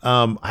 Mm-hmm.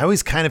 I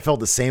always kind of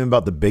felt the same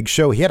about the Big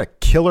Show. He had a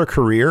killer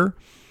career.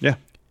 Yeah.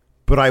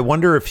 But I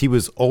wonder if he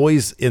was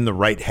always in the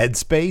right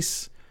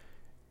headspace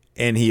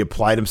and he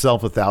applied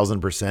himself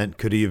 1,000%.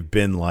 Could he have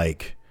been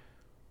like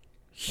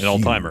an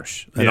all-timer?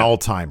 An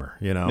all-timer,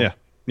 you know? Yeah.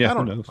 Yeah.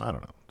 Who knows? I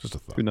don't know. Just a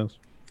thought. Who knows?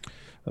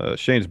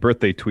 Shane's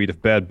birthday tweet: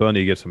 if Bad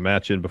Bunny gets a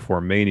match in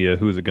before Mania,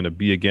 who is it going to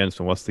be against,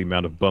 and what's the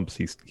amount of bumps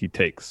he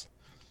takes?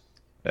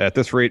 At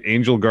this rate,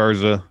 Angel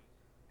Garza,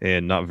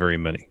 and not very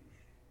many.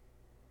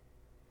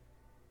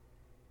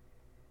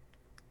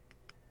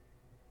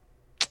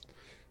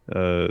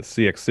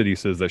 CX City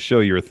says that show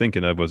you were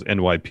thinking of was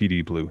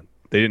NYPD Blue.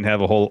 They didn't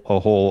have a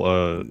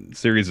whole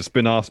series of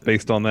spin-offs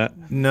based on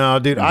that. No,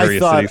 dude, I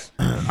thought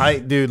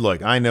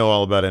look, I know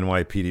all about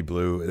NYPD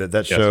Blue.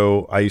 That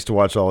show I used to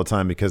watch all the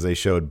time because they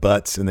showed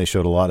butts and they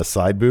showed a lot of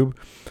side boob.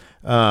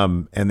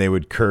 And they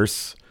would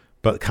curse,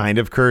 but kind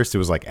of cursed. It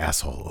was like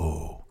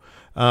asshole.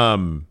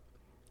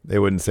 They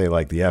wouldn't say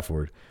like the F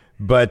word.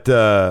 But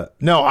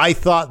no, I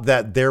thought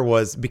that there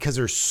was, because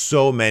there's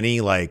so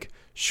many like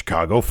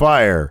Chicago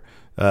Fire,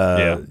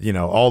 you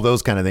know, all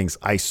those kind of things.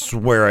 I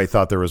swear I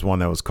thought there was one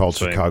that was called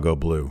Chicago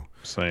Blue.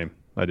 Same.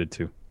 I did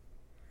too.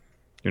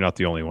 You're not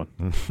the only one.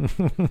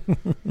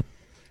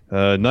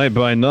 Night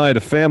by night,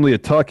 a family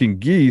of talking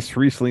geese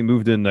recently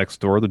moved in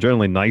next door. They're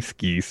generally nice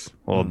geese.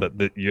 Well,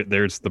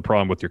 there's the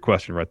problem with your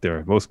question right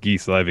there. Most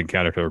geese that I've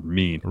encountered are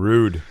mean.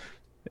 Rude.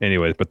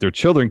 Anyways, but their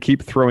children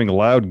keep throwing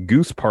loud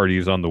goose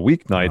parties on the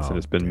weeknights, and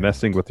it's been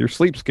messing with your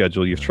sleep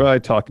schedule. You've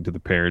tried talking to the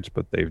parents,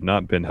 but they've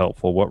not been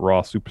helpful. What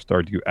Raw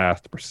superstar do you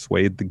ask to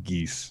persuade the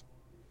geese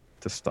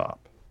to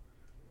stop?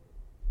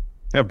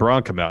 Have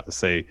Braun come out to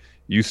say,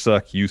 you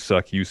suck, you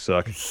suck, you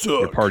suck. You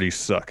suck. Your parties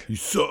suck. You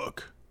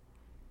suck.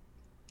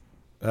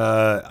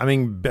 I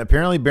mean,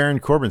 apparently Baron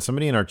Corbin,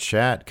 somebody in our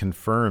chat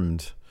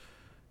confirmed.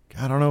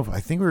 I don't know. I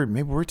think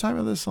we're talking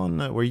about this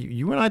on, were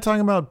you and I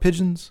talking about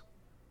pigeons?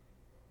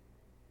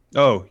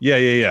 Oh,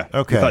 yeah.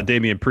 Okay. I thought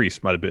Damian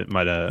Priest might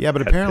have. Yeah,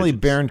 but apparently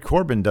Baron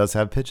Corbin does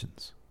have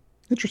pigeons.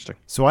 Interesting.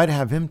 So I'd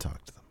have him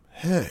talk to them.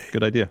 Hey.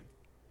 Good idea.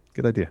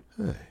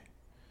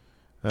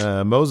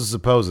 Hey. Moses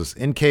opposes.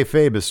 In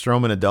kayfabe, is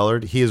Strowman a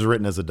dullard? He is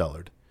written as a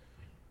dullard.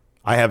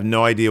 I have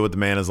no idea what the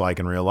man is like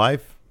in real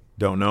life.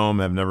 Don't know him.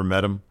 Have never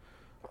met him.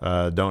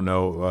 Don't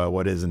know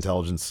what his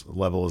intelligence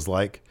level is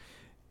like.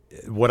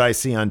 What I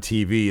see on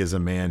TV is a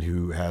man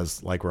who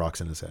has like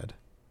rocks in his head.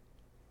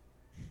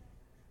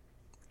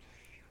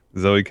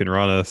 Zoe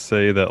Conrana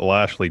say that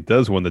Lashley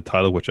does win the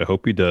title, which I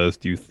hope he does.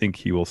 Do you think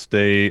he will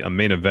stay a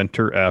main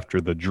eventer after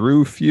the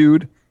Drew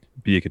feud,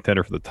 be a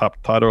contender for the top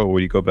title, or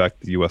will he go back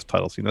to the U.S.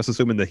 title scene? That's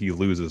assuming that he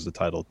loses the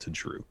title to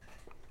Drew,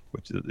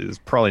 which is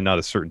probably not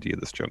a certainty at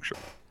this juncture.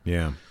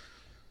 Yeah.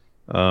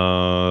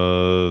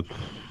 I'd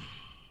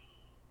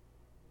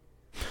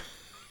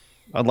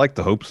like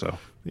to hope so.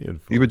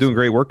 He's been doing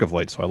great work of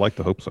late, so I'd like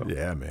to hope so.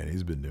 Yeah, man,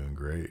 he's been doing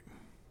great.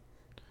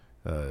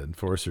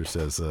 Enforcer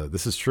says,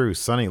 this is true.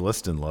 Sonny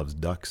Liston loves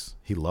ducks.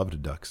 He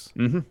loved ducks.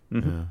 Mm-hmm.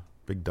 Yeah,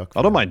 big duck fan.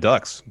 I don't mind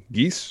ducks.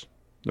 Geese,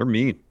 they're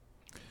mean.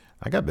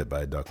 I got bit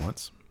by a duck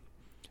once.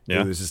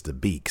 Yeah. It was just a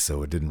beak,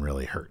 so it didn't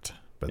really hurt.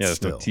 But yeah,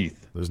 still, there's no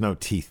teeth. There's no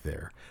teeth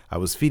there. I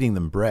was feeding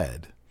them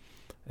bread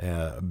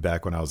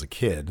back when I was a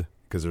kid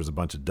because there was a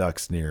bunch of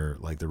ducks near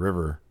like the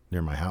river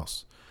near my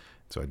house.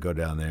 So I'd go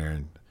down there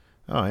and,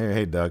 oh,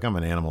 hey, duck, I'm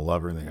an animal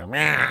lover. And they go,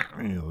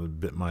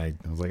 bit my, I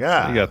was like,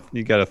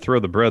 You got to throw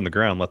the bread on the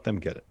ground, let them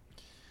get it.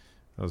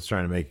 I was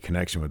trying to make a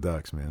connection with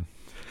ducks, man.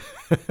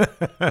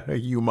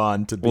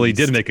 Human to beast. Well, he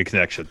did make a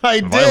connection. I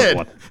did.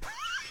 One.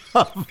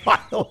 A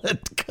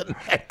violent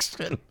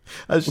connection.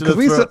 I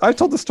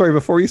told the story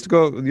before. We used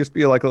to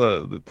be like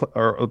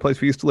a place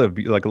we used to live,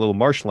 be like a little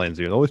marshlands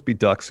here. There'd always be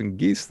ducks and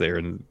geese there,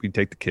 and we'd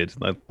take the kids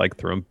and I'd like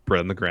throw them bread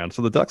on the ground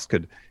so the ducks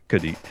could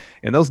eat.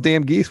 And those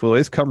damn geese will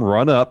always come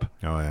run up.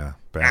 Oh yeah,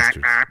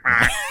 bastards.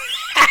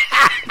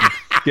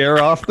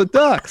 Scare off the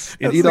ducks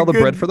and eat all the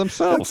bread for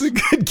themselves.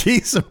 That's a good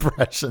goose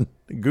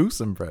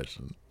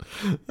impression.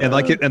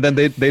 And then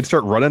they'd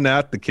start running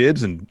at the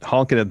kids and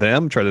honking at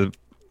them, try to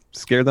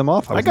scare them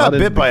off. I got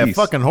bit by a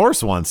fucking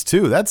horse once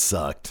too. That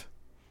sucked.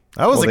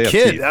 I was a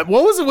kid.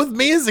 What was it with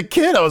me as a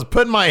kid? I was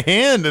putting my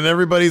hand in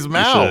everybody's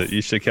mouth.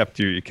 You should kept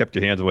your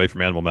hands away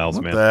from animal mouths,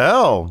 man. What the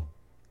hell?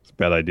 It's a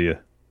bad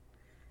idea.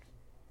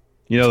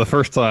 The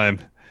first time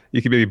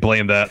you can maybe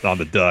blame that on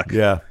the duck.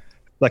 Yeah.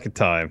 Second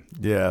time.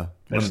 Yeah.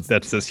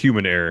 That's this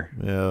human error.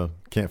 Yeah.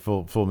 Can't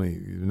fool me.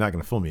 You're not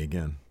going to fool me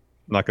again.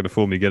 Not going to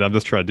fool me again. I'm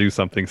just trying to do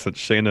something. Since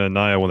Shayna and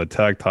Nia won the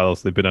tag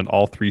titles, they've been on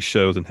all 3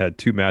 shows and had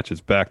 2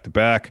 matches back to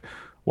back.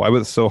 Why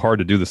was it so hard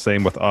to do the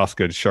same with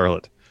Asuka and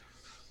Charlotte?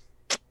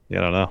 Yeah,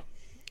 I don't know.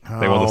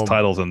 They won those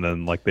titles and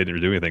then they didn't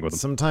do anything with them.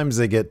 Sometimes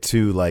they get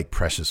too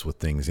precious with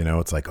things.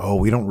 It's like, oh,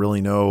 we don't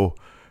really know.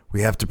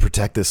 We have to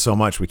protect this so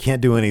much. We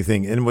can't do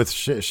anything. And with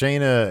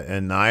Shayna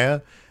and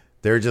Nia,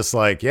 they're just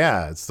like,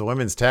 yeah, it's the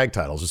women's tag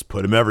titles. Just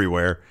put them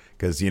everywhere.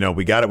 Because,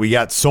 we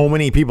got so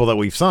many people that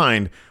we've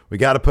signed. We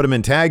got to put them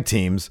in tag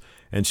teams.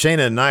 And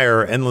Shayna and Nia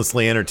are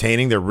endlessly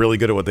entertaining. They're really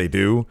good at what they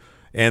do.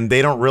 And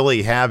they don't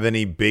really have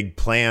any big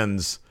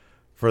plans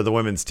for the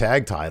women's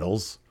tag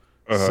titles.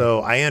 Uh-huh.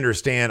 So I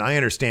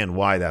understand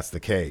why that's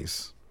the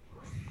case.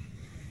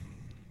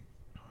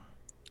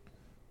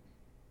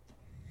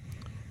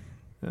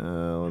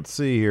 Let's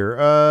see here.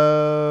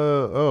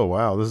 Oh,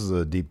 wow. This is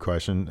a deep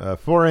question.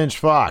 4-inch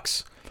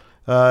Fox.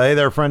 Hey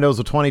there, friendos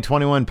of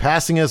 2021,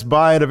 passing us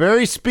by at a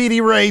very speedy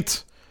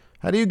rate.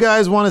 How do you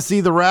guys want to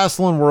see the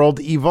wrestling world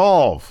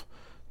evolve?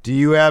 Do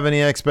you have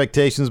any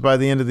expectations by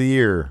the end of the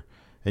year?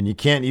 And you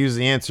can't use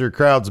the answer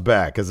crowd's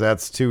back because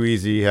that's too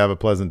easy. Have a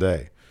pleasant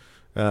day.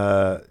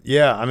 No,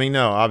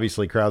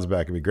 obviously crowd's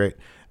back would be great.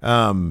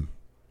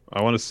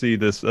 I want to see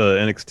this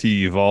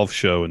NXT Evolve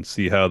show and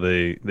see how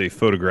they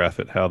photograph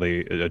it, how they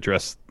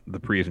address the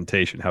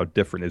presentation. How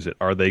different is it?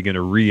 Are they going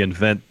to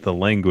reinvent the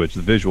language,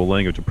 the visual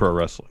language of pro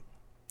wrestling?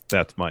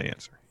 That's my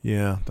answer.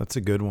 Yeah, that's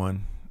a good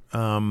one.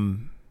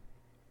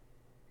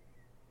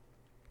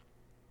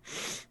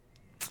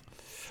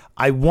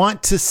 I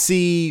want to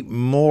see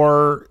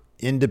more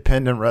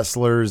independent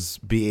wrestlers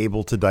be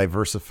able to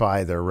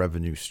diversify their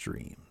revenue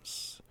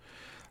streams.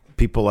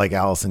 People like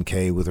Allison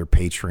Kay with her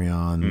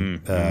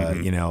Patreon,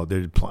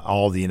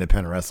 all the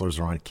independent wrestlers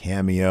are on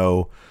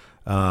Cameo.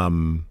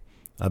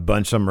 A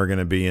bunch of them are going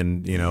to be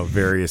in,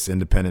 various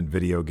independent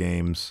video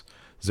games.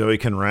 Zoe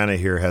Conrana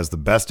here has the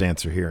best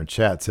answer here in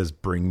chat. Says,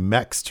 bring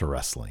mechs to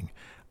wrestling.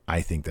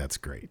 I think that's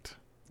great.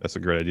 That's a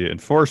great idea.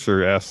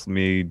 Enforcer asked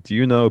me, do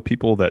you know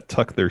people that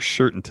tuck their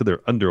shirt into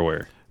their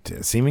underwear?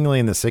 Seemingly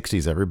in the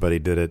 60s, everybody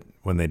did it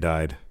when they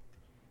died.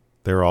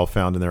 They were all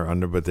found in their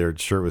but their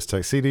shirt was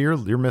tucked. See,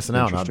 you're missing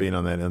out not being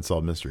on that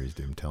Unsolved Mysteries,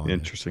 dude. I'm telling you.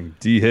 Interesting.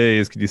 D.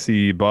 Hayes, could you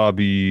see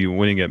Bobby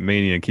winning at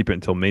Mania and keep it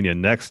until Mania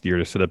next year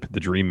to set up the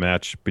dream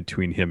match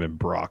between him and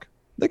Brock?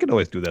 They could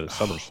always do that at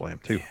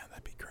SummerSlam, too. Yeah,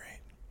 that'd be great.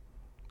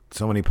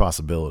 So many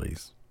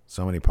possibilities.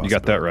 You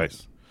got that right.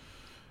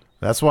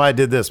 That's why I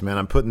did this, man.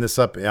 I'm putting this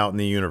up out in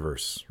the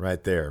universe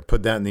right there.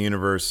 Put that in the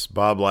universe.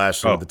 Bob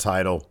Lashley, the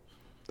title.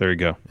 There you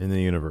go. In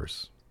the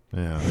universe.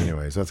 Yeah,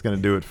 anyways, that's going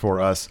to do it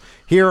for us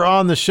here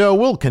on the show.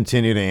 We'll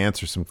continue to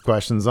answer some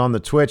questions on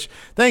the Twitch.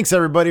 Thanks,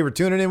 everybody, for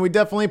tuning in. We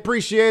definitely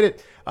appreciate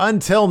it.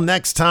 Until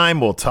next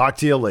time, we'll talk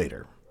to you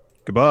later.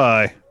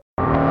 Goodbye.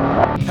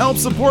 Help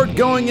support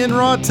Going In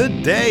Raw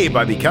today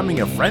by becoming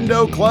a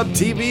Friendo Club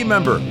TV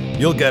member.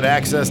 You'll get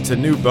access to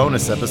new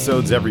bonus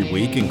episodes every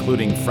week,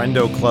 including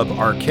Friendo Club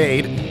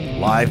Arcade,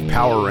 Live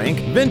Power Rank,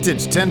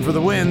 Vintage 10 for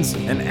the Wins,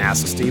 and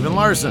Ask Steven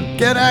Larson.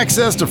 Get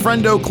access to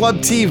Friendo Club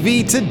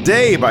TV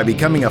today by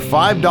becoming a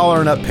 $5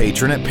 and up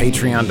patron at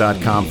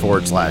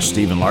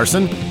patreon.com/Steven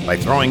Larson, by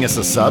throwing us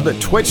a sub at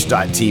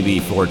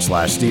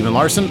twitch.tv/Steven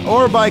Larson,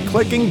 or by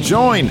clicking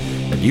join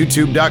at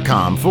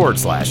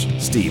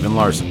youtube.com/Steven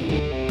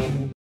Larson.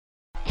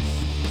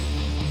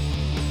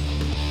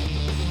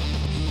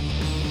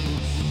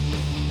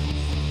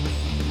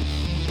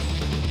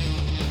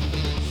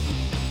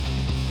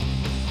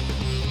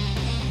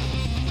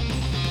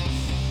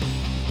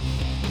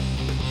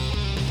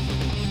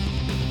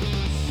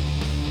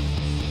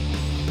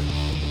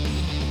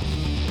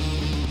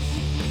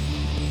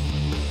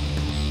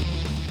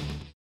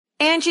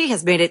 Angie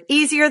has made it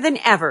easier than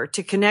ever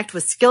to connect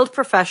with skilled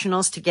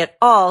professionals to get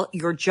all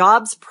your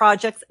jobs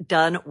projects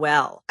done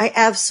well. I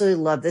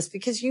absolutely love this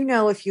because, you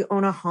know, if you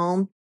own a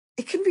home,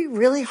 it can be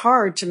really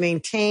hard to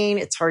maintain.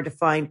 It's hard to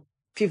find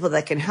people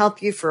that can help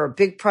you for a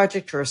big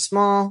project or a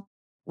small.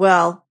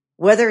 Well,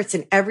 whether it's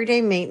in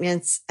everyday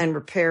maintenance and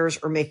repairs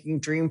or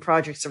making dream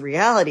projects a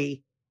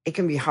reality, it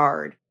can be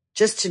hard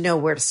just to know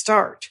where to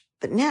start.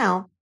 But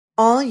now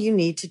all you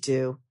need to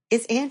do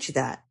is Angie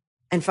that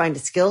and find a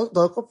skilled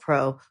local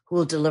pro who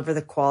will deliver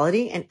the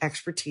quality and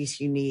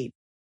expertise you need.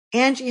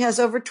 Angie has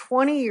over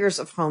 20 years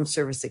of home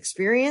service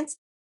experience,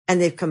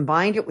 and they've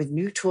combined it with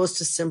new tools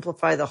to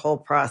simplify the whole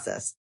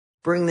process.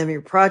 Bring them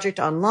your project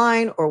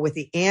online or with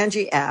the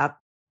Angie app,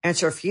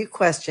 answer a few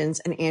questions,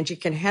 and Angie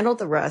can handle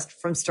the rest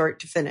from start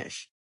to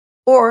finish.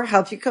 Or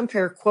help you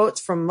compare quotes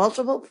from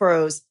multiple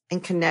pros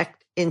and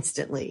connect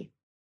instantly,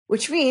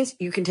 which means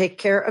you can take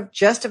care of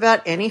just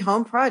about any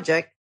home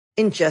project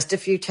in just a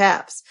few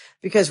taps.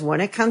 Because when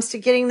it comes to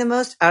getting the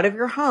most out of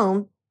your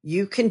home,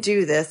 you can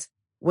do this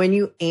when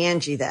you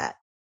Angie that.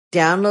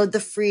 Download the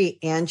free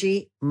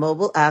Angie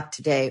mobile app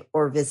today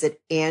or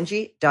visit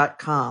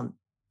Angie.com.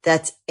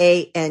 That's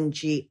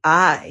ANGI.com.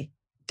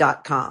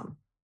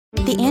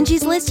 The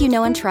Angie's List you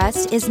know and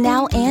trust is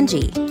now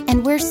Angie,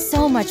 and we're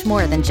so much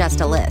more than just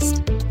a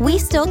list. We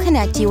still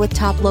connect you with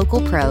top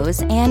local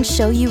pros and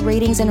show you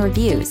ratings and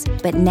reviews,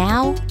 but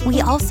now we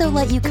also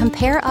let you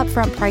compare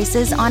upfront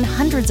prices on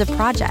hundreds of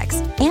projects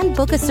and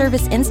book a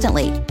service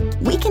instantly.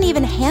 We can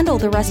even handle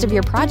the rest of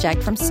your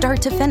project from start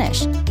to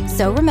finish.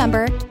 So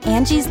remember,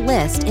 Angie's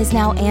List is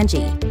now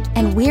Angie,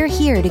 and we're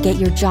here to get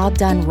your job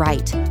done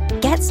right.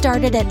 Get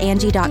started at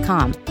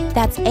Angie.com.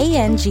 That's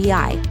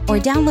ANGI, or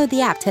download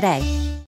the app today.